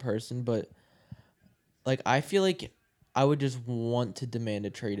this kind of person, but like I feel like I would just want to demand a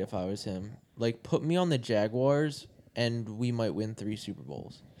trade if I was him. Like put me on the Jaguars and we might win 3 Super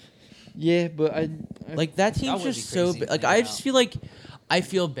Bowls. Yeah, but I Like that That team's would just be so crazy big. to Like think I about. just feel like I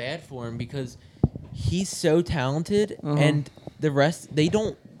feel bad for him because he's so talented Uh-huh. and the rest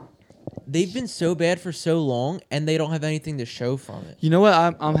they've been so bad for so long and they don't have anything to show from it. you know what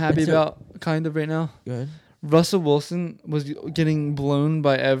I'm happy And so- about kind of right now. Good. Russell Wilson was getting blown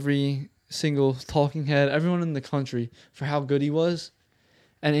by every single talking head, everyone in the country for how good he was.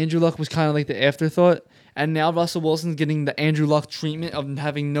 And Andrew Luck was kind of like the afterthought. And now Russell Wilson's getting the Andrew Luck treatment of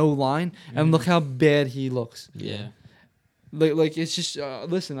having no line. And look how bad he looks. Yeah. Like it's just,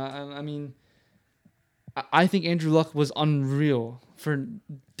 listen, I mean, I think Andrew Luck was unreal for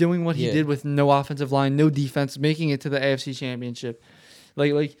doing what he Yeah. did with no offensive line, no defense, making it to the AFC Championship.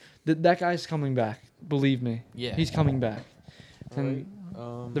 That guy's coming back. Believe me. Yeah. He's coming back. And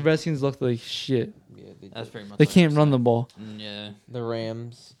Alright, the Redskins looked like shit. yeah, That's pretty much. They what can't I'm run the saying. ball. Yeah. the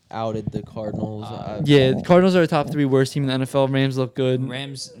Rams outed the Cardinals. Yeah, the Cardinals are a top 3 worst team in the NFL. Rams look good.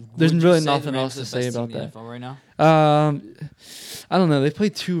 Rams. There's would you really say the nothing Rams else are to the say best team about in the that. NFL right now. I don't know. They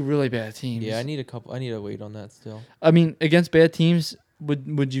played 2 really bad teams. Yeah, I need to wait on that still. I mean, against bad teams,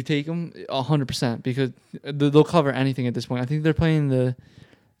 would you take them? 100% because they'll cover anything at this point. I think they're playing the.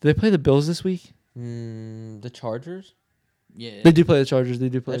 Do they play the Bills this week? The Chargers. Yeah. They do play the Chargers. They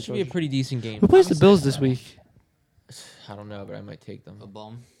do play That the should be a Chargers. pretty decent game. Who plays the I'm Bills excited this for that. week? I don't know, but I might take them. A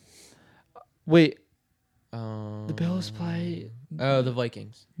bum. Wait, The Bills play- Oh, the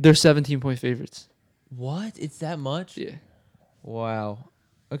Vikings. they're 17-point favorites. What? It's that much? Yeah. Wow.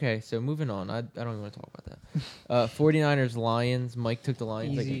 Okay, so moving on. I don't even want to talk about that. 49ers, Lions. Mike took the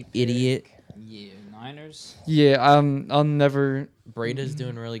Lions like Easy an idiot. Yeah. Niners. Yeah, I'll never Brady's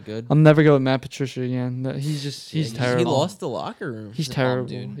doing really good. go with Matt Patricia again. He's Yeah, terrible. He lost the locker room. He's He's a bum, terrible.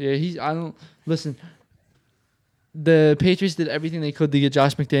 dude. Yeah, I don't listen. the Patriots did everything they could to get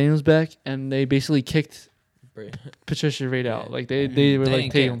Josh McDaniels back, and they basically kicked Patricia right out. Yeah. Like they were They like, didn't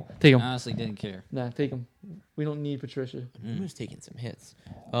take care. him, take him. Honestly, didn't care. Nah, take him. We don't need Patricia. He was taking some hits.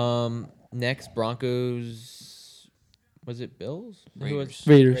 Next Broncos. Was it Bills? Who was-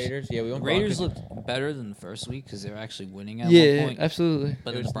 Raiders. Raiders. Yeah, we went Raiders Broncos. looked better than the first week because they were actually winning at Yeah, one point. absolutely.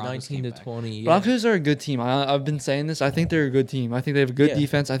 But It then was the Broncos 19 to came back. 20. Yeah. Broncos are a good team. I've been saying this. I think they're a good team. I think they have a good Yeah.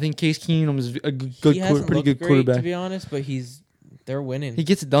 defense. I think Case Keenum is a good, He hasn't pretty looked good great, quarterback. to be honest, but they're winning. He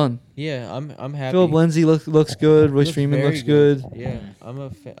gets it done. Yeah, I'm happy. Philip Lindsay looks good. Royce Looks Freeman very looks good. Yeah, I'm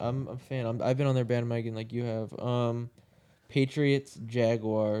a fan. I've been on their bandwagon like you have. Patriots,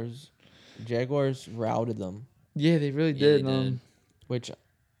 Jaguars. Jaguars routed them, Yeah, they really Yeah, did. they did. which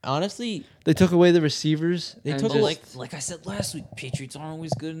honestly, They took away the receivers. They and took But just- like I said last week, Patriots aren't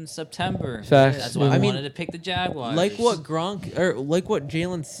always good in September. Facts. That's why Yeah. I I mean, wanted to pick the Jaguars. like what Gronk or like what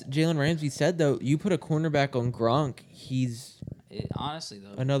Jalen Ramsey said though, you put a cornerback on Gronk, he's Honestly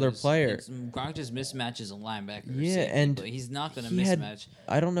though, Another because player. Gronk just mismatches a linebacker. or Yeah, safety, and but he's not going to he had- mismatch.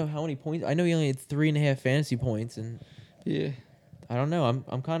 I don't know how many points. I know he only had 3.5 fantasy points, and yeah. I don't know.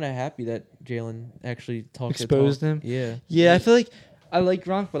 I'm kind of happy that Jalen actually talked. Exposed the him? talk. Yeah. Yeah, I feel like I like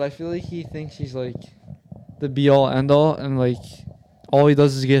Gronk, but I feel like he thinks he's like the be all end all, and like all he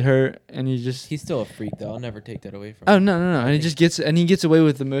does is get hurt, and he just He's still a freak though. I'll never take that away from oh him. no, and he think- just gets away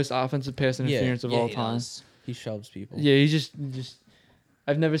with the most offensive pass Yeah. interference of Yeah, all he time. does. He shoves people. Yeah, he just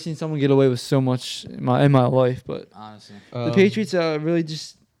I've never seen someone get away with so much in my life, but Honestly, the Patriots really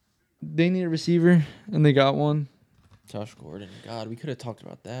just they need a receiver, and they got one. Josh Gordon. God, we could have talked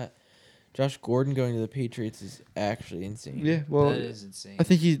about that. Josh Gordon going to the Patriots is actually insane. Yeah, well, that is insane. I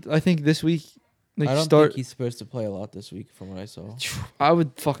think this week like I don't start. think he's supposed to play a lot this week, from what I saw. I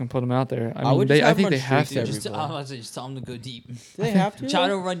would fucking put him out there. I I mean, would just I have think him they on have streaks to. every I'm play. about to just tell him to go deep. Do they have to? Try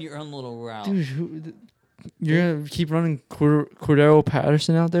though? to run your own little route. Dude, you're gonna keep running Cordero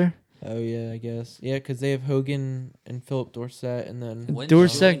Patterson out there? Oh yeah, I guess. Yeah, because they have Hogan and Philip Dorsett, and then When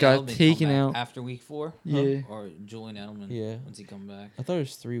Dorsett Julian got Edelman come taken back? out. After week 4. Yeah. Or Julian Edelman. Yeah. When's he come back? I thought it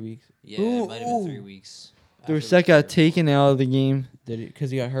was 3 weeks. Yeah, Ooh, it might have been 3 ooh. weeks. After Dorsett week got 4. taken out of the game. Did he?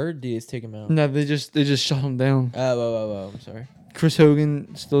 Because he got hurt. Did he just take him out? No, they just shut him down. Oh, I'm sorry. Chris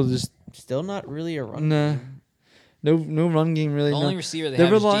Hogan still just Still not really a run. Nah. game. no run game really. The No. only receiver they They're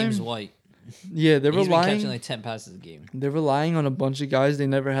have is relying- James White. Yeah, they're He's been catching relying. like 10 passes a game. They're relying on a bunch of guys they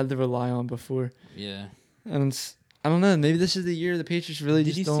never had to rely on before, Yeah. and I don't know. Maybe this is the year the Patriots really Did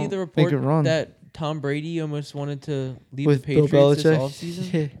just you don't see the make report a run that Tom Brady almost wanted to leave with the Bill Patriots this Belichick.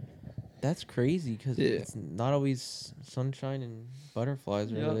 offseason? Yeah. That's crazy because Yeah. it's not always sunshine and butterflies,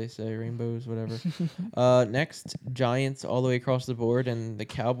 whatever Yep. they say, rainbows, whatever. Next, Giants all the way across the board, and the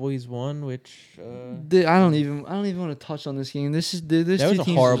Cowboys won, which I don't even want to touch on this game. This is this that was two a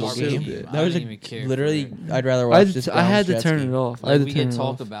teams horrible are so game. good. I That was didn't even care for literally. it. I'd rather watch this. I had to Browns-Jets turn game. it off. I Like had to we turn could it talk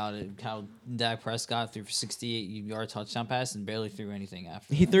off. about it, how Dak Prescott threw for 68-yard touchdown pass and barely threw anything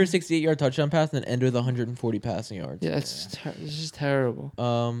after. He threw a 68-yard touchdown pass and then ended with 140 passing yards. Yeah, it's just terrible.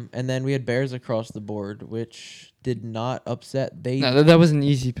 And then we had Bears across the board, which did not upset. They No, that was an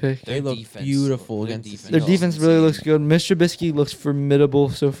easy pick. They look beautiful against the Their Seahawks. defense really looks good. Mr. Trubisky looks formidable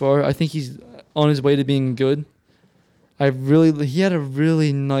so far. I think he's on his way to being good. He had a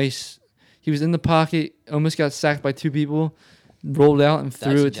really nice. He was in the pocket, almost got sacked by 2 people, rolled out and That's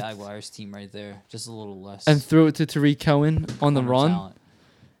threw a it Jaguars team right there, just a little less. to Tariq Cohen on the corner run. talent.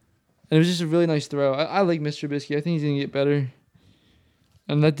 And it was just a really nice throw. I like Mr. Trubisky. I think he's gonna get better.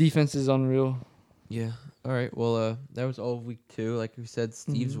 And that defense is unreal. Yeah. All right. Well, that was all of week 2. Like we said,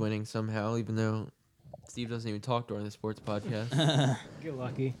 Steve's Mhm. winning somehow, even though Steve doesn't even talk during the sports podcast. Get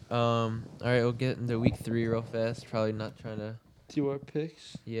lucky. All right. We'll get into week 3 real fast. Probably not trying to. Do our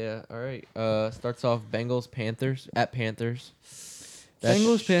picks. Yeah. All right. Starts off Bengals Panthers at Panthers. That's-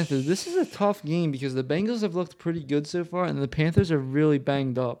 Bengals Panthers. This is a tough game because the Bengals have looked pretty good so far, and the Panthers are really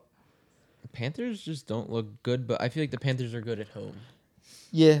banged up. Panthers just don't look good, but I feel like the Panthers are good at home.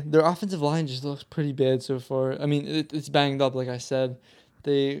 Yeah, their offensive line just looks pretty bad so far. I mean, it's banged up, like I said.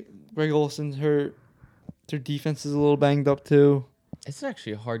 Greg Olson's hurt. Their defense is a little banged up too. It's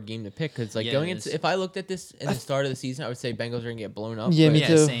actually a hard game to pick because, like, Yeah, going it into is. if I looked at this in the start of the season, I would say Bengals are gonna get blown up. Yeah, but me yeah,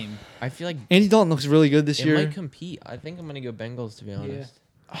 too. same. I feel like Andy Dalton looks really good this it year. might compete. I think I'm gonna go Bengals to be honest.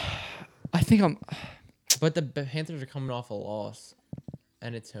 I think I'm. But the Panthers are coming off a loss,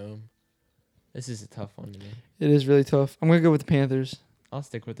 and it's home. This is a tough one to me. It is really tough. I'm gonna go with the Panthers. I'll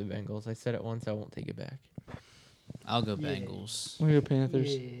stick with the Bengals. I said it once. I won't take it back. I'll go Yeah. Bengals. I'm gonna go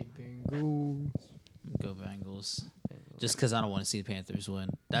Panthers. Yeah, Bengals. Go Bengals. Just because I don't want to see the Panthers win.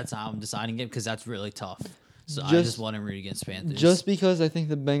 That's how I'm deciding it because that's really tough. So I Just- just want to root against Panthers. Just because I think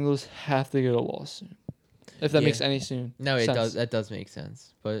the Bengals have to get a loss. If that Yeah. makes any sense. No, it sense. does. That does make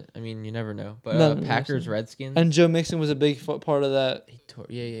sense. But I mean, you never know. But No, no, Packers, no. Redskins. And Joe Mixon was a big part of that.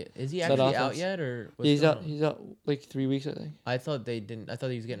 Yeah. Is he That actually out offense. yet, or what's Yeah, he's going out. on? He's out like 3 weeks, I think. I thought they didn't. I thought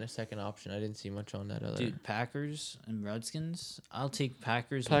he was getting a second option. I didn't see much on that other. Dude, Packers and Redskins. I'll take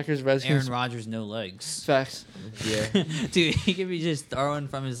Packers. Packers, with Redskins. Aaron Rodgers, no legs. Facts. Yeah. Dude, he could be just throwing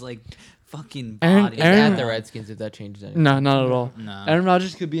from his like fucking Aaron- body. He's Aaron- at the Redskins if that changes anything. No, not at all. No. Aaron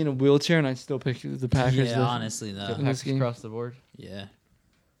Rodgers could be in a wheelchair, and I'd still pick the Packers. Yeah, though. honestly, So though. in this Packers game. across the board. Yeah.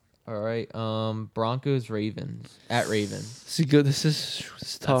 All right. Broncos, Ravens at Ravens. See, good. This is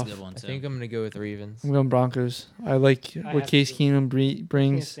That's tough. a good one, I too. think I'm gonna go with Ravens. I'm going Broncos. I like I what have Case to. Keenum Can't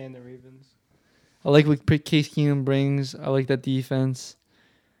brings. stand the Ravens. I like what Case Keenum brings. I like that defense.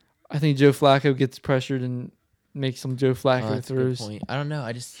 I think Joe Flacco gets pressured and makes some Joe Oh, Flacco that's a good throws. point. I don't know.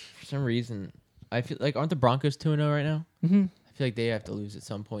 I just for some reason I feel like aren't the Broncos 2-0 right now? Hmm. I feel like they have to lose at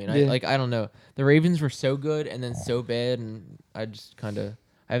some point. Yeah. I don't know. The Ravens were so good and then so bad, and I just kind of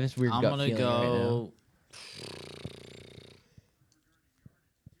I have this weird I'm gut gonna feeling right now. go.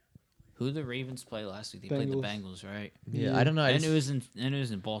 Who did the Ravens play last week? They played the Bengals. Bengals, right? Yeah, I don't know. I And just, it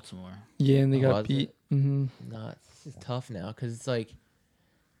was in Baltimore. Yeah, and they Oh, got was beat. Hmm. nah, this is tough now because it's like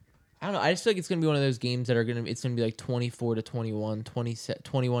I don't know. I just feel like it's gonna be one of those games that are gonna it's gonna be like 24-21,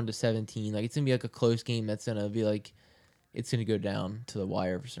 21-17. Like it's gonna be like a close game that's gonna be like it's gonna go down to the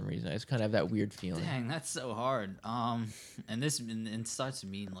wire for some reason. I just kind of have that weird feeling. Dang, that's so hard. And this and starts to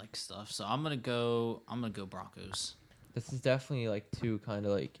mean like stuff. So I'm gonna go Broncos This is definitely like two kind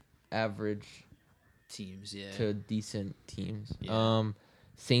of like average teams. Yeah. to decent teams. Yeah.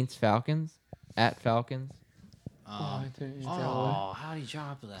 Saints Falcons at Falcons. Um, Oh, how do you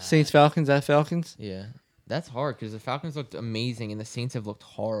drop that? Saints Falcons at Falcons. Yeah, that's hard because the Falcons looked amazing and the Saints have looked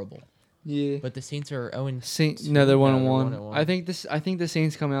horrible. Yeah. But the Saints are 0 Saint. two. No, they're No, 1-1. they're 1-1. I think the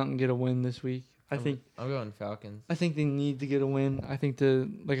Saints come out and get a win this week. I think I'm going Falcons. they need to get a win. I think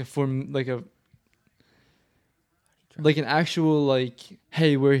like an actual like,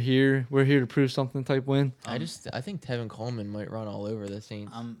 hey, we're here to prove something type win. I think Tevin Coleman might run all over the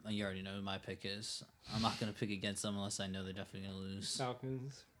Saints. You already know who my pick is. I'm not gonna pick against them unless I know they're definitely gonna lose.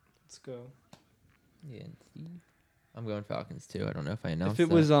 Falcons. Let's go. Yeah, and Steve? I'm going Falcons too. I don't know if I announced If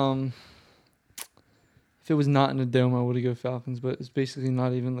it was not in a dome, I would have go Falcons. But it's basically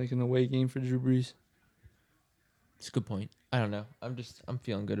not even like an away game for Drew Brees. It's a good point. I don't know. I'm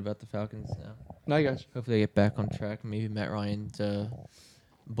feeling good about the Falcons now. No, I got you. Hopefully they get back on track. Maybe Matt Ryan's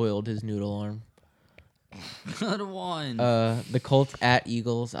boiled his noodle arm. Good one. The Colts at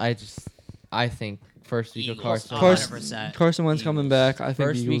Eagles. I think first week of Eagles. Carson. 100%. Carson Wentz coming Eagles. back. I think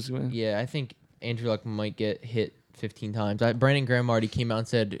First the Eagles week, win. yeah, I think Andrew Luck might get hit 15 times. Brandon Graham already came out and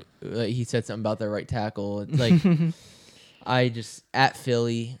said he said something about their right tackle. It's like at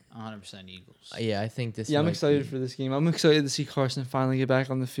Philly. 100% Eagles. Yeah, I think this. Yeah, I'm might excited be- for this game. I'm excited to see Carson finally get back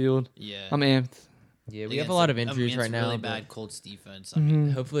on the field. Yeah. I'm amped. Yeah, we have a lot of injuries right now. Really but bad Colts defense. I mean,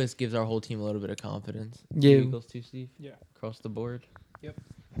 Mhm. Hopefully, this gives our whole team a little bit of confidence. Yeah. Eagles too, Steve. Yeah. Across the board.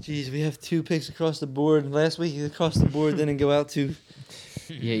 Jeez, we have 2 picks across the board. Last week, across the board didn't go out to.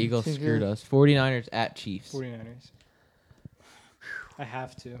 Yeah, Eagles Seems screwed good. us. 49ers at Chiefs. 49ers. I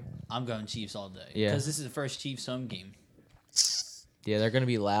have to. I'm going Chiefs all day. Yeah. Because this is the first Chiefs home game. Yeah, they're going to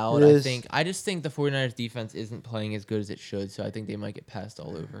be loud. It I is. think. I just think the 49ers defense isn't playing as good as it should, so I think they might get passed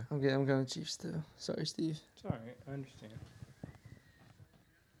all over. I'm going Chiefs too. Sorry, Steve. It's all right. I understand.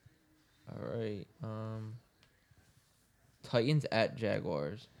 All right. Titans at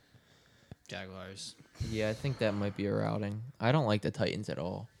Jaguars. Jaguars. Yeah, I think that might be a routing. I don't like the Titans at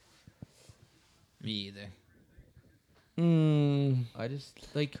all. Me either. I just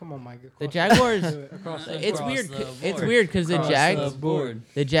like Come on, Mike. the across Jaguars. Do it. Across the It's board. weird. the It's board. weird because the Across Jags, the board.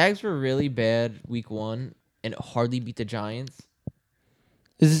 the Jags were really bad week 1 and hardly beat the Giants.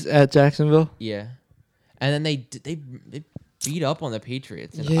 Is this at Jacksonville? Yeah, and then they beat up on the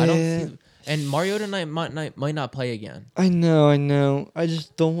Patriots. And I don't Yeah. see. And Mariota might not play again. I know. I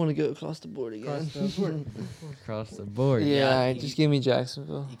just don't want to go across the board again. Across the board. Across the board. Yeah, Yeah, just give me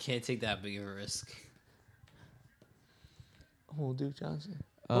Jacksonville. You can't take that big of a risk. Oh, Duke Johnson.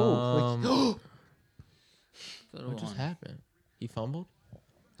 Um, Good what just one. happened? He fumbled.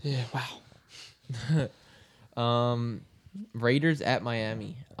 Yeah, wow. Raiders at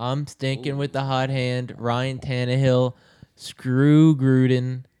Miami. I'm stinking with the hot hand. Ryan Tannehill. Screw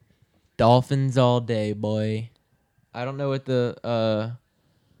Gruden. Dolphins all day, boy. I don't know what the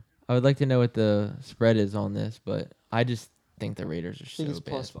I would like to know what the spread is on this, but I just think the Raiders are I think so it's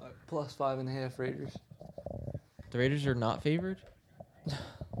bad. plus 5.5 Raiders. The Raiders are not favored. You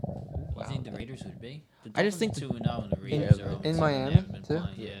think the Raiders would be? I just think 2-0 and the Raiders are in 0-2 and Miami, they haven't been too?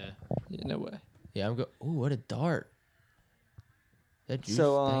 playing. Yeah. Yeah, no way. Yeah, I'm go. Ooh, what a dart! That juice.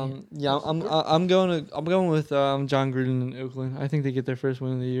 So dang it. yeah, I'm going with John Gruden in Oakland. I think they get their first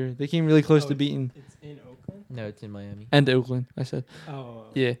win of the year. They came really close to beating It's in Oakland. No, it's in Miami. and Oakland. I said Oh.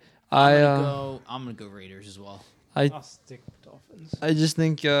 yeah. I'm gonna go Raiders as well. I'll stick with Dolphins. I just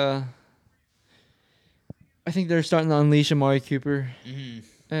think I think they're starting to unleash Amari Cooper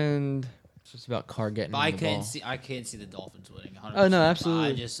and It's just about Carr getting But him I the can't ball. see. I can't see the Dolphins winning. 100%. Oh, no, But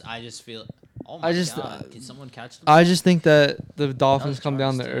absolutely. I just feel. Oh my I just, god! Can someone catch them? I just think that the Dolphins That was come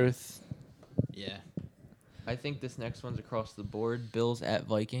down to Chargers, too. earth. Yeah. I think this next one's across the board. Bills at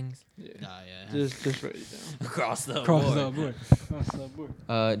Vikings. Yeah. Nah, yeah. Just write it down. Across the Cross board. the board. Cross the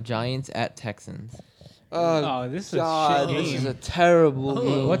board. Giants at Texans. Oh, this is a God, shit this game. is a terrible Oh.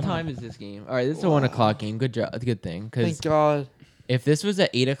 game. What time is this game? All right, this is a 1:00 game. Good job. Good thing. Because Thank God. if this was an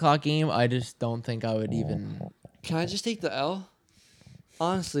 8:00 game, I just don't think I would even. Can I just take the L?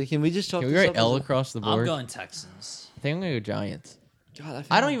 Honestly, can we just chalk Can we this write up L as a- across the I'm board? going Texans. I think I'm gonna go Giants. God,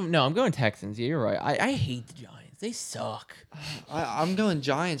 I don't even know. I'm going Texans. Yeah, you're right. I hate the Giants. They suck. I'm going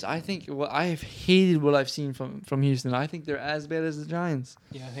Giants. I think I've hated what I've seen from Houston. I think they're as bad as the Giants.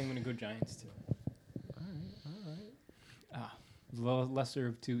 Yeah, I think I'm gonna go Giants too. Ah, lesser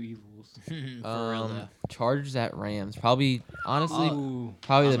of two evils. For real though. Chargers at Rams. Probably, honestly, Ooh.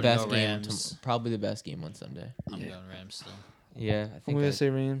 probably I'm the gonna best go game. Rams. Probably the best game on Sunday. I'm Yeah. going Rams still. Yeah, I I'm think. gonna say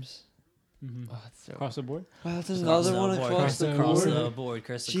Rams. Mm-hmm. Oh, it's so Across the board. Wow, that's Across another the one board, across the across board. the board.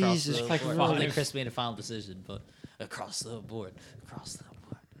 Chris, Jesus across the fucking board. I Christ. think Chris made a final decision, but across the board. Across the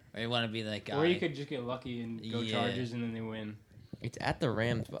board. Or you want to be that guy? Or you could just get lucky and go Yeah. Chargers and then they win. It's at the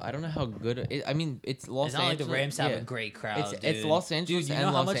Rams, but I don't know how good. I mean, it's Los It's not like Angeles. the Rams have yeah. a great crowd. It's dude. Los Angeles Dude, you and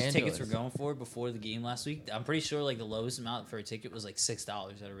know how Los much tickets were Angeles. going for before the game last week? I'm pretty sure like the lowest amount for a ticket was like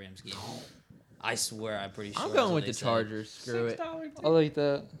 $6 at a Rams game. I swear, I'm pretty sure. I'm that's going what with they the said. Chargers. Screw it. I like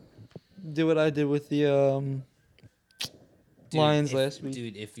that. Do what I did with the Dude, Lions if- last week.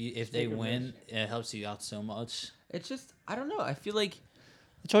 Dude, if they win, it helps you out so much. It's just I don't know. I feel like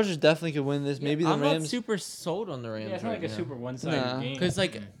The Chargers definitely could win this. Maybe the I'm not Rams. super sold on the Rams. Yeah, it's not right like a now. super one-sided Nah. game. Because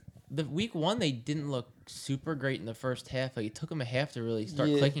like the week one, they didn't look super great in the first half. Like it took them a half to really start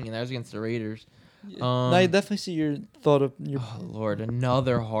Yeah. clicking, and that was against the Raiders. Now I definitely see your thought of your. Oh Lord,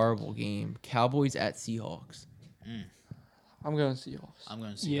 another horrible game. Cowboys at Seahawks. I'm going Seahawks. I'm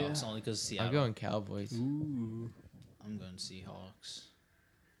going Yeah. Seahawks only because Seattle. I'm going Cowboys. Ooh. I'm going Seahawks.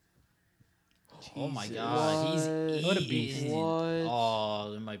 Oh my Jesus. God, he's What a beast. eating. What?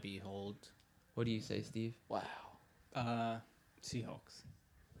 Oh, there might be hold. What do you say, Steve? Wow. Seahawks.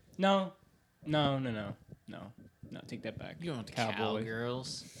 No. Take that back. You going with the Cowboys.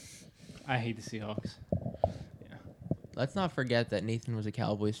 Cowgirls? I hate the Seahawks. Yeah. Let's not forget that Nathan was a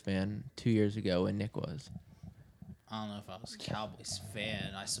Cowboys fan 2 years ago, and Nick was. I don't know if I was a Cowboys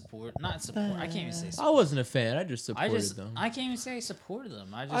fan. I support, not support. I can't even say. I Support. wasn't a fan. I just I supported just, them. I can't even say I supported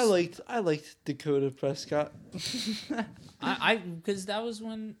them. I just, I liked Dakota Prescott. because that was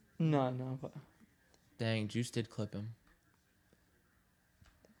when. no, but Dang, Juice did clip him.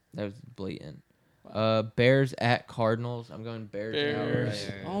 That was blatant. Bears at Cardinals. I'm going Bears. Bears.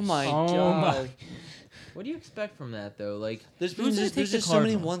 outright. Oh my Oh God. my- What do you expect from that though? Like, There's who's gonna take there's the just so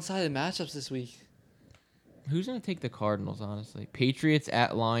many Cardinals? one-sided matchups this week. Who's gonna take the Cardinals? Honestly, Patriots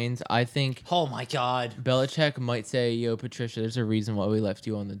at Lions. I think Oh my God. Belichick might say, "Yo, Patricia, there's a reason why we left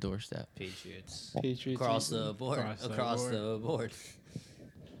you on the doorstep." Patriots. Patriots. Across the board. Across the Across board. the board.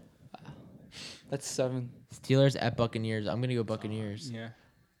 That's 7. Steelers at Buccaneers. I'm gonna go Buccaneers. Yeah.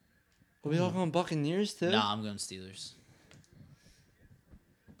 Are we all going Buccaneers too? Nah, I'm going Steelers.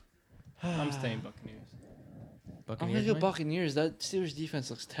 I'm staying Buccaneers. I'm Buccaneers. gonna go win? Buccaneers. That Steelers defense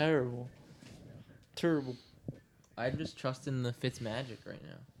looks terrible. Terrible. I just trust in the Fitz magic right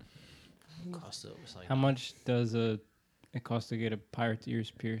now. Costa was like, How much does it cost to get a pirate's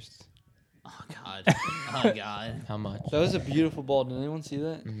ears pierced? oh God. Oh God. How much? That was a beautiful ball. Did anyone see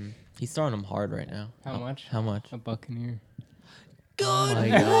that? hmm He's throwing them hard right now. How much? How much? A Buccaneer. Oh my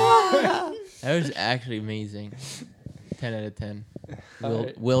god. That was actually amazing. 10 out of 10.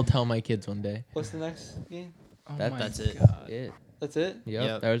 Alright. Will tell my kids one day. What's the next game? Oh That- my That's it. God. It. That's it. Yep,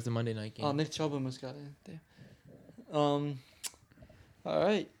 Yep. that was the Monday night game. Oh, Nick Chubb almost got in. Damn. All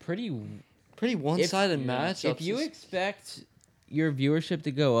right. Pretty Pretty one-sided match. If you expect your viewership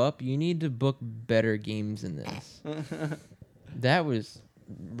to go up, you need to book better games than this. That was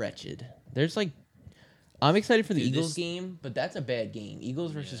wretched. There's like, I'm excited for the Dude, Eagles this- game, but that's a bad game.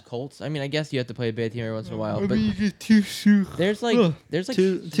 Eagles versus Yeah. Colts. I mean, I guess you have to play a bad team every once in a while, but you get two there's like Ugh.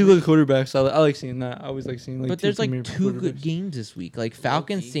 two two good quarterbacks. I like seeing that. I always like seeing like. but two there's like premier two good quarterbacks. games this week. Like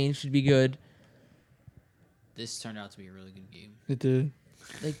Falcons Low-key. Saints should be good. This turned out to be a really good game. It did.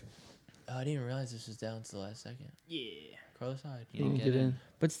 Oh, I didn't realize this was down to the last second. Yeah. Carlos Hyde. He didn't get in.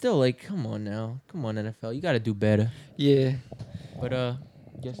 But still, like, come on now. Come on, NFL. You got to do better. Yeah, But,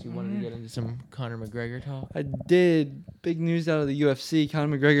 guess you wanted to get into some Conor McGregor talk. I did. Big news out of the UFC.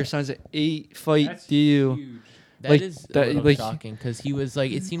 Conor McGregor signs an 8-fight deal. Huge. That Like, is that- a little like- shocking because he was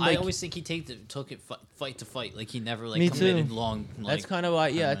like, it seemed I like always think he took it fight to fight. Like he never like Me committed too. long. that's Like, kind of why,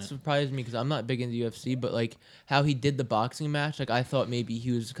 yeah, it tournament. surprised me because I'm not big into UFC, but like how he did the boxing match, like I thought maybe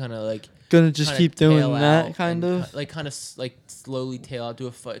he was kind of like Gonna just kinda keep doing tail that, out kind and of. like kind of like slowly tail out to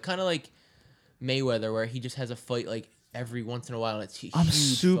a fight, kind of like Mayweather, where he just has a fight like every once in a while, and it's I'm huge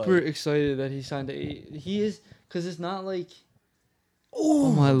super fight. excited that he signed He is, because it's not like,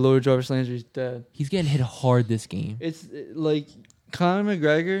 oh my lord, Jarvis Landry's dead. He's getting hit hard this game. It's like Conor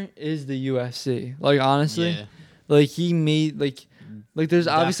McGregor is the UFC. Like honestly, Yeah. like he made like there's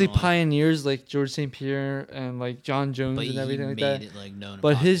obviously Definitely. pioneers like George St. Pierre and like John Jones But and he everything like made that. it like known. And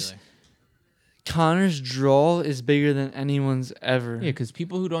But his- popular. Connor's draw is bigger than anyone's ever. Yeah, because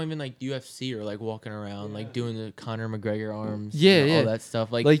people who don't even like UFC are like walking around like Yeah. doing the Conor McGregor arms, Yeah, and yeah. all that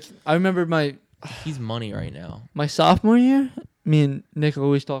stuff. Like, Like I remember he's money right now. my sophomore year, me and Nick were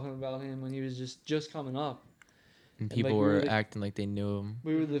always talking about him when he was just coming up. And And, people like, we were were the- acting like they knew him.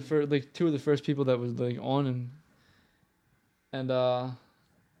 We were the first, like two of the first people that was like on him. And wow,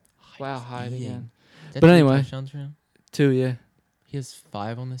 Hyde eating. again. Is that But 2 anyway. touchdowns for him? 2, yeah. He has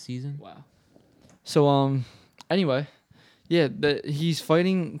 5 on the season. Wow. So anyway, yeah, he's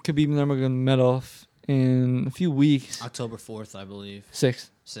fighting Khabib Nurmagomedov in a few weeks. October 4th, I believe.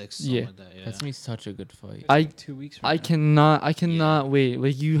 6th. 6th. Yeah. Yeah. Like that, yeah. That's gonna be such a good fight. It's I- like 2 weeks from I now. cannot wait.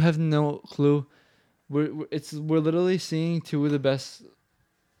 Like you have no clue. We're literally seeing two of the best,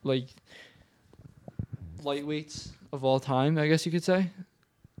 like, lightweights of all time. I guess you could say,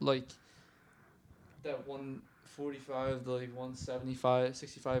 like, that 145 to like 175,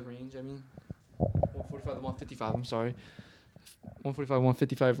 65 range. I mean, 145 to 155. I'm sorry, 145,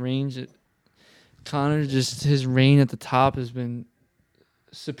 155 range. Connor just his reign at the top has been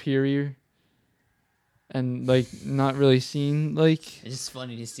superior. And like not really seen like It's just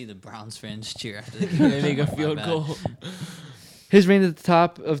funny to see the Browns fans cheer after they make a My field bad. goal. his reign at the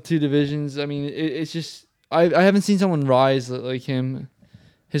top of two divisions. I mean, it's just I haven't seen someone rise like him.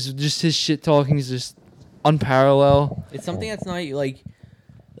 His shit talking is just unparalleled. It's something that's not like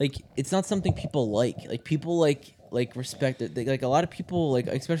it's not something people like. Like people like respect it. Like a lot of people, like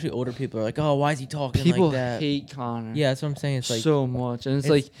especially older people, are like, oh, why is he talking People like that? hate Connor. Yeah, that's what I'm saying. It's like so much, and it's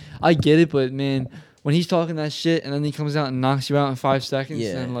it's- like I get it, but man, when he's talking that shit and then he comes out and knocks you out in 5 seconds,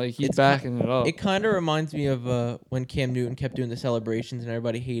 Yeah. and like he's It's backing it up. it kind of reminds me of when Cam Newton kept doing the celebrations and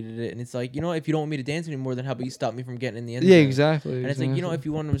everybody hated it. And it's like, you know, if you don't want me to dance anymore, then how about you stop me from getting in the end Yeah, zone? exactly. And it's like, you know, exactly. if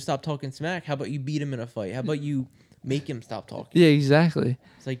you want him to stop talking smack, how about you beat him in a fight? How about you make him stop talking? Yeah, exactly.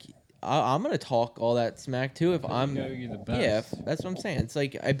 It's like I'm gonna talk all that smack too if I'm. You know you're the best. Yeah, that's what I'm saying. It's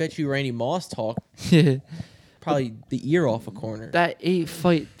like I bet you Randy Moss talk Yeah. probably the ear off a corner. That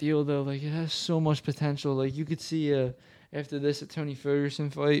 8-fight deal though, like it has so much potential. Like you could see after this a Tony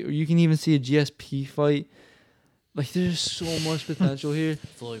Ferguson fight, or you can even see a GSP fight. Like there's so much potential here,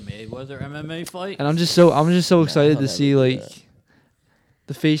 Floyd Mayweather MMA fight. and I'm just so Nah, excited I'll to never see do like that.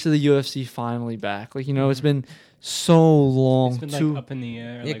 the face of the UFC finally back. Like it's been so long. It's been Two- like up in the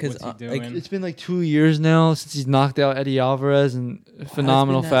air. Yeah, Like 'cause, what's he like, doing? it's been like 2 years now since he's knocked out Eddie Alvarez in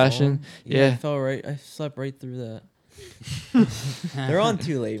phenomenal It's been that fashion. long. Yeah, Yeah. I fell right. I slept right through that. They're on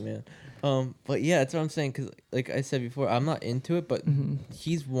too late, man. But yeah, that's what I'm saying. Cause like I said before, I'm not into it, but Mhm.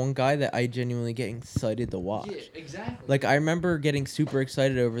 he's one guy that I genuinely get excited to watch. exactly. Like I remember getting super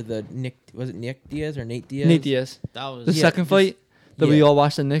excited over the Nick Diaz or Nate Diaz? Nate Diaz, That was the Yeah, second just- fight that we yeah. all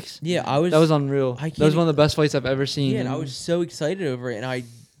watched the Knicks. Yeah, I was. That was unreal. I That was can't one of the best fights I've ever seen. Yeah, and I was so excited over it, and I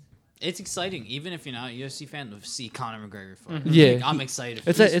It's exciting, even if you're not a UFC fan, to see Conor McGregor fight. Yeah. Like, I'm excited.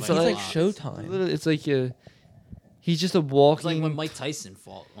 For It's this like- it's fight he's a like lot. Showtime. Literally, it's like he's just a It's walking. like when Mike Tyson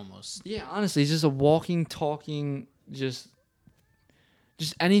fought almost. Yeah, honestly, he's just a walking, talking, just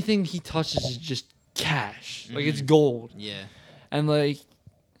anything he touches is just cash. Like it's Mhm. gold. Yeah. And like,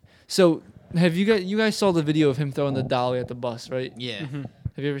 so have you guys saw the video of him throwing the dolly at the bus, right? Yeah. Mhm.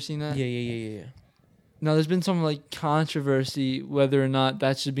 Have you ever seen that? yeah. Now there's been some like controversy whether or not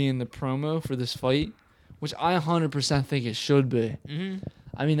that should be in the promo for this fight, which I 100% think it should be. Mm-hmm.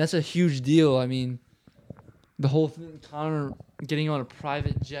 I mean, that's a huge deal. I mean, the whole thing, Connor getting on a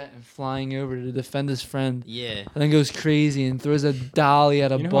private jet and flying over to defend his friend, Yeah. and then goes crazy and throws a dolly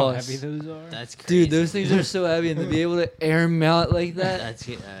at a You know how bus. heavy those are? That's crazy. Dude, those things are so heavy, and to be able to air mount like that, That's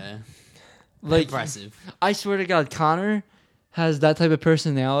like impressive. I swear to God, Connor has that type of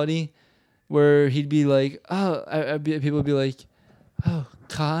personality where he'd be like, oh, people would be like, oh,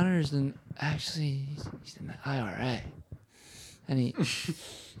 Connor's an actually, he's in the IRA. And he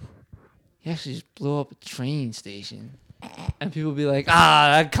actually just blew up a train station. And people be like,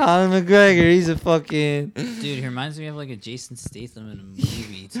 that Conor McGregor, he's a fucking... Dude, he reminds me of like a Jason Statham in a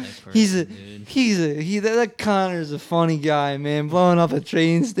movie type person, dude. That Conor's a funny guy, man. Blowing up a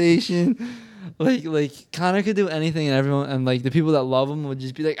train station. Like Conor could do anything, and everyone, and like the people that love him would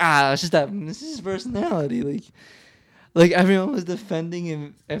just be like, it's just this is his personality. Like everyone was defending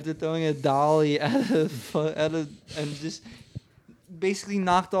him after throwing a dolly and just basically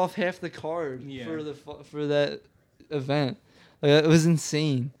knocked off half the card for that event. Like it was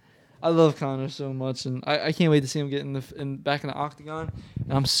insane. I love Conor so much, and I can't wait to see him get back in the octagon.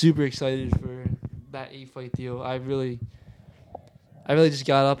 And I'm super excited for that 8-fight deal. I really just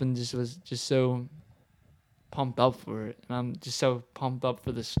got up and was so pumped up for it, and I'm just so pumped up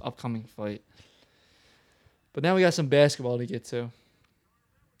for this upcoming fight. But now we got some basketball to get to.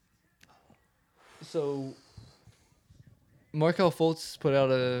 So, Markelle Fultz put out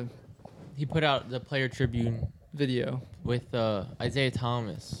a the Player Tribune video with Isaiah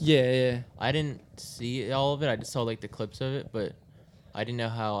Thomas. Yeah. I didn't see all of it. I just saw like the clips of it, but I didn't know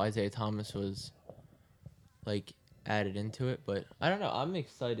how Isaiah Thomas was like added into it. But I don't know. I'm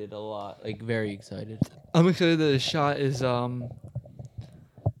excited a lot. Like very excited. I'm excited that the shot is at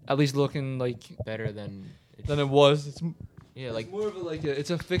least looking like Better than it was. It's like more of it's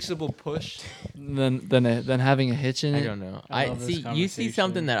a fixable push than having a hitch in it. I don't know. I I love this see. You see conversation.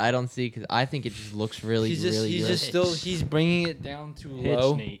 something that I don't see because I think it just looks really He's good. he's bringing it down too Hitch,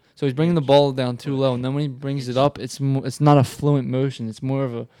 low. Nate. So he's bringing the ball down too low, and then when he brings it up, it's not a fluent motion. It's more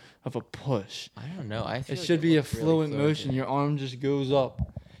of a push. I don't know. I feel It like should be a looks really fluent motion. Your arm just goes up.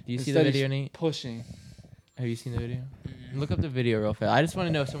 Do you see the instead video, he's Nate? pushing. Have you seen the video? Look up the video real fast. I just want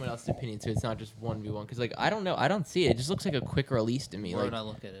to know someone else's opinion too. It's not just 1v1 because like I don't know. I don't see it. It just looks like a quick release to me. Where Like would I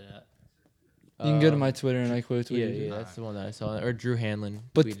look at it at? You can go to my Twitter and I quote tweeted it. Yeah, that's the one that I saw. Or Drew Hanlon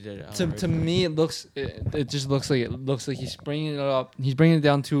But tweeted it. I To don't know. me, it just looks like he's bringing it up. He's bringing it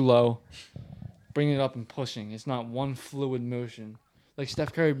down too low, bringing it up and pushing. It's not one fluid motion. Like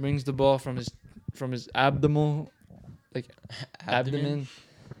Steph Curry brings the ball from his abdomen.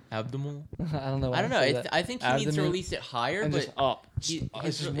 Abdomen. I don't know. I don't know. I think he needs to Abdomen release it higher, and but just up.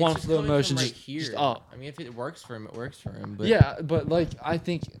 it's just one just fluid coming motion, from right just up. I mean, if it works for him, it works for him. But Yeah, but like I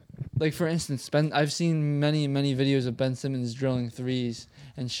think, like for instance, I've seen many videos of Ben Simmons drilling threes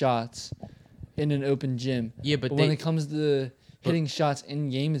and shots in an open gym. yeah, But but when they, it comes to hitting shots in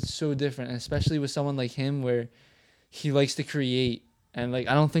game, it's so different, and especially with someone like him where he likes to create. And like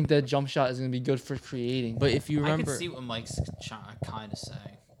I don't think that jump shot is gonna be good for creating. but if you I remember, can see what Mike's kind of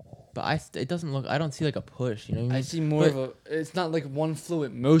saying. but it doesn't look. I don't see like a push. You know what I I mean? see more of a. It's not like one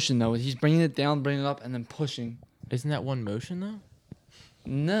fluid motion though. He's bringing it down, bringing it up, and then pushing. Isn't that one motion though?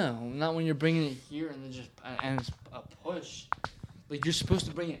 No, not when you're bringing it here and then and it's a push. Like you're supposed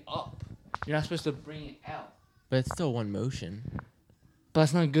to bring it up. You're not supposed to bring it out. But it's still one motion. But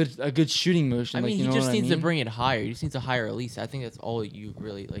that's not a good shooting motion. I like, mean, you he know just what needs I to mean? bring it higher. He just needs a higher release. I think that's all you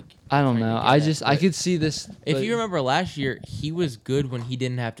really like. I don't trying to know. get at. I But could see this. if like- you remember last year, he was good when he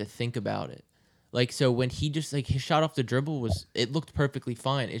didn't have to think about it. Like so, when he just like his shot off the dribble it looked perfectly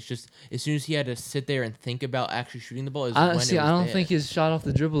fine. It's just as soon as he had to sit there and think about actually shooting the ball, is when it was I don't bad. think his shot off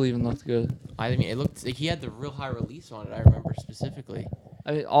the dribble even looked good. I mean, it looked like he had the real high release on it. I remember specifically.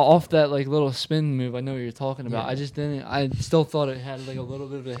 I mean, off that like little spin move, I know what you're talking about. Yeah. I just didn't. I still thought it had like a little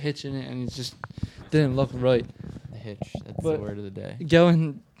bit of a hitch in it, and it just didn't look right. The hitch. That's But- the word of the day.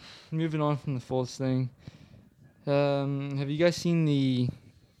 Moving on from the Fultz thing. Have you guys seen the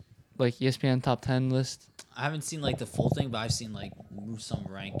like ESPN top 10 list? I haven't seen like the full thing, but I've seen like some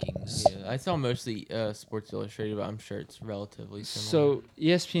rankings. Yeah, I saw mostly Sports Illustrated, but I'm sure it's relatively similar. So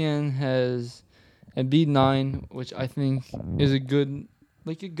ESPN has Embiid 9, which I think is a good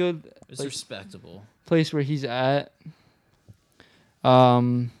It's like, respectable. place where he's at.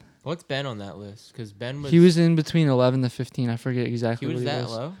 What's Ben on that list? Because Ben was He was in between 11 to 15. I forget exactly he was what he that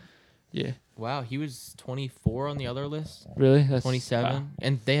was. low. Yeah. Wow, he was 24 on the other list. Really? That's 27, wow.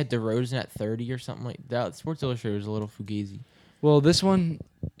 and they had DeRozan at 30 or something like that. Sports Illustrated was a little fugazi. Well, this one,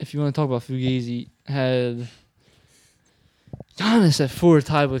 if you want to talk about Fugazi, had Giannis at 4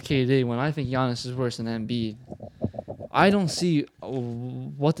 tied with KD when I think Giannis is worse than Embiid. I don't see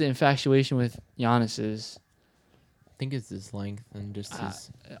what the infatuation with Giannis is. I think it's his length and just his.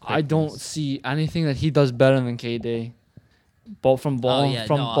 I don't quickness. see anything that he does better than KD. From ball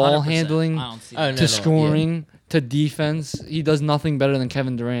 100%. handling I don't see Oh, that. no, to scoring to defense, he does nothing better than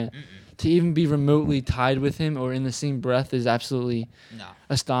Kevin Durant. To even be remotely tied with him or in the same breath is absolutely No,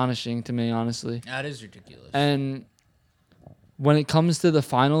 astonishing to me, honestly. that is ridiculous. And when it comes to the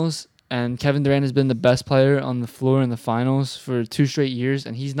finals, and Kevin Durant has been the best player on the floor in the finals for 2 straight years,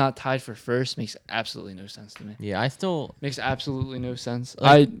 and he's not tied for first, makes absolutely no sense to me. Yeah, I still Makes absolutely no sense.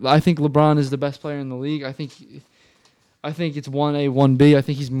 Like- I think LeBron is the best player in the league. I think it's 1A, 1B. I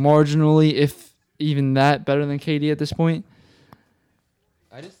think he's marginally, if even that, better than KD at this point.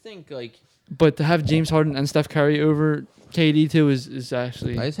 I just think like But to have James Harden and Steph Curry over KD too is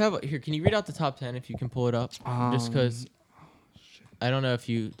actually. I just have here. Can you read out the top 10 if you can pull it up? Just because I don't know if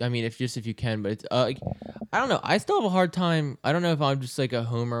you. I mean, if you can, but it's like I don't know. I still have a hard time. I don't know if I'm just like a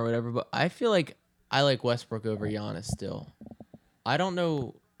homer or whatever, but I feel like I like Westbrook over Giannis still. I don't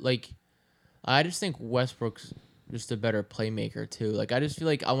know. Like, I just think Westbrook's just a better playmaker too. Like, I just feel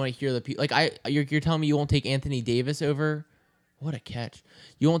like I want to hear the people. Like, you're telling me you won't take Anthony Davis over. What a catch!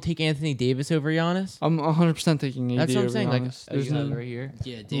 You won't take Anthony Davis over Giannis? I'm 100% taking AD That's what I'm over saying. Like, Giannis. you There's have it no- right here.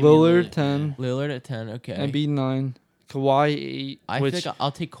 Yeah, Damian Lillard 10, Lillard at 10. Okay. Embiid 9, Kawhi 8. I which think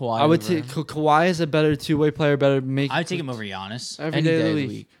I'll take Kawhi. I would over take Kawhi is a better two-way player, better make. I would take him over Giannis. every any day day of of the the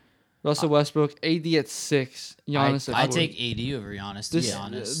week. week. Russell Westbrook, AD at 6, Giannis at 4. I'd take AD over Giannis. To be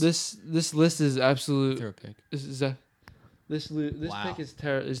honest, This list is absolute. Throw a pick. This Wow. pick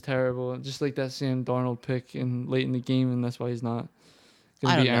is terrible. Just like that Sam Darnold pick in late in the game, and that's why he's not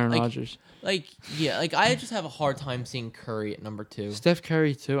I gonna be don't know, Aaron like- Rodgers. Like, yeah, like I just have a hard time seeing Curry at number 2. Steph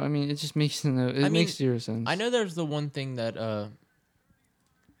Curry too. I mean, it just makes no. It I mean, makes zero sense. I know there's the one thing that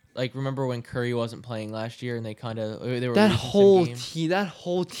like remember when Curry wasn't playing last year and they kind of they were that losing some whole games? that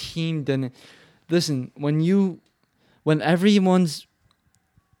whole team didn't listen when everyone's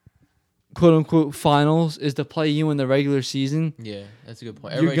quote unquote finals is to play you in the regular season. Yeah, that's a good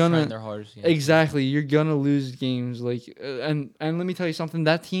point. You're Everybody's gonna- trying their hardest. Exactly, you're gonna lose games. Like, and let me tell you something.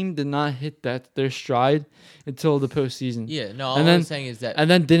 That team did not hit their stride until the postseason. Yeah, no. All And I'm then- saying is that And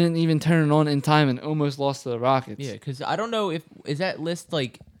then didn't even turn it on in time and almost lost to the Rockets. yeah, because I don't know if is that list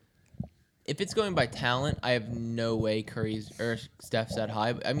like if it's going by talent, I have no way Curry's or Steph's that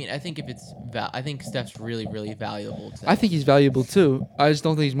high. I mean, I think if it's I think Steph's really really valuable. To I think he's valuable too. I just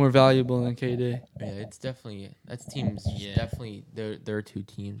don't think he's more valuable than KD. yeah, it's definitely that's teams. Yeah. Definitely there are two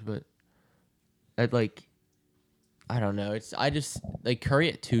teams, but I'd like. I don't know. I just like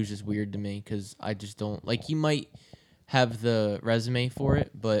Curry at 2 is just weird to me because I just don't like. He might have the resume for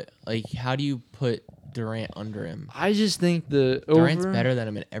it, but like, how do you put Durant under him? I just think the Durant's over, better than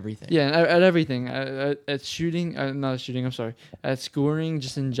him at everything. Yeah, at everything. At shooting, not shooting. I'm sorry. At scoring,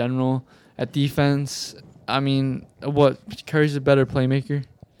 just in general. At defense, I mean, what Curry's a better playmaker.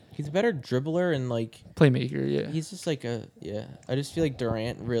 He's a better dribbler and like Playmaker, yeah. he's just like a yeah. I just feel like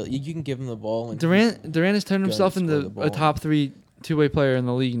Durant really you can give him the ball and Durant has turned gonna himself score into the ball. a top 3 two-way player in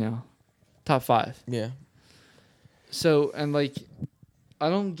the league now. Top 5. yeah. So and like, I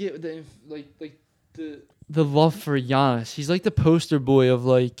don't get the love for Giannis. He's like the poster boy of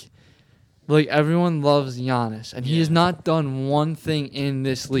like everyone loves Giannis, and he has Yeah. not done one thing in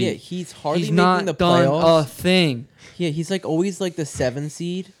this league. Yeah, he's hardly He's making not the done playoffs. a thing. Yeah, he's like always like the 7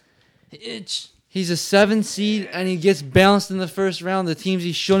 seed. Itch. He's a 7 seed, and he gets bounced in the first round. The teams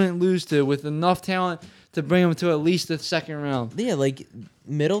he shouldn't lose to, with enough talent to bring him to at least the second round. Yeah, like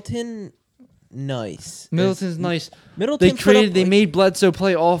Middleton, nice. Middleton's nice. Middleton They made Bledsoe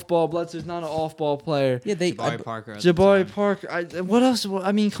play off ball. Bledsoe's not an off ball player. Yeah, they Jabari Parker. at the Jabari time. Parker. What else?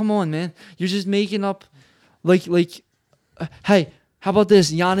 I mean, come on, man. You're just making up, hey, how about this?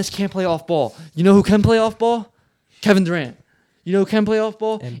 Giannis can't play off ball. You know who can play off ball? Kevin Durant. You know who can play off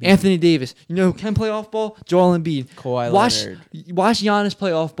ball? Embiid. Anthony Davis. You know who can play off ball? Joel Embiid. Kawhi Watch Leonard. Giannis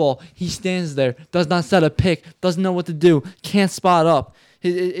play off ball. He stands there, does not set a pick, doesn't know what to do, can't spot up.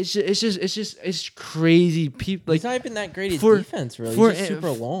 It's crazy. People He's not even that great at for- defense, really. for- He's just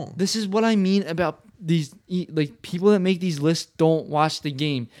super long. This is what I mean about these people that make these lists don't watch the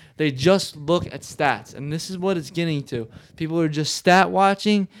game. They just look at stats, and this is what it's getting to. People are just stat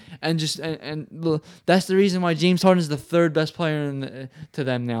watching, and that's the reason why James Harden is the 3rd best player to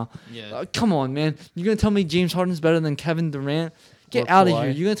them now. Yeah. Come on, man. You're gonna tell me James Harden's better than Kevin Durant? Get Or out of Kawhi.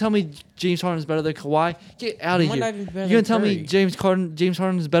 here. You're gonna tell me James Harden's better than Kawhi? Get out of Might here. not even be better You're gonna than tell me Curry. James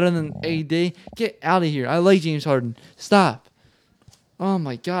Harden's better than AD? Get out of here. I like James Harden. Stop. Oh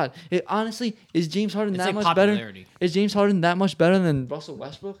my God! Honestly, is James Harden It's that like much better? popularity. Is James Harden that much better than Russell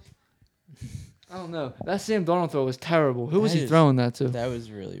Westbrook? I don't know. That Sam Darnold throw was terrible. Who was That he is- throwing that to? That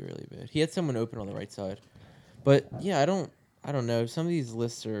was really, really bad. He had someone open on the right side. But yeah, I don't know. Some of these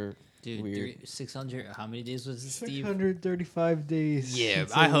lists are Dude, weird. 600. How many days was this, Steve? 635 days. Yeah,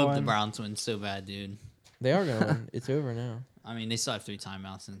 since I they hope the won. Browns win so bad, dude. They are gonna win. It's over now. I mean, they still have 3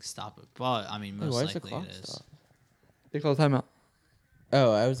 timeouts and stop it, but I mean, Wait, most why does the likely clock it is. stop? They call timeout.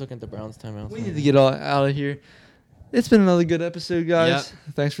 Oh, I was looking at the Browns timeouts. We need to get out of here. It's been another good episode, guys.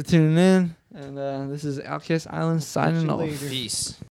 Thanks for tuning in. And this is Outcast Island signing you off. later. Peace.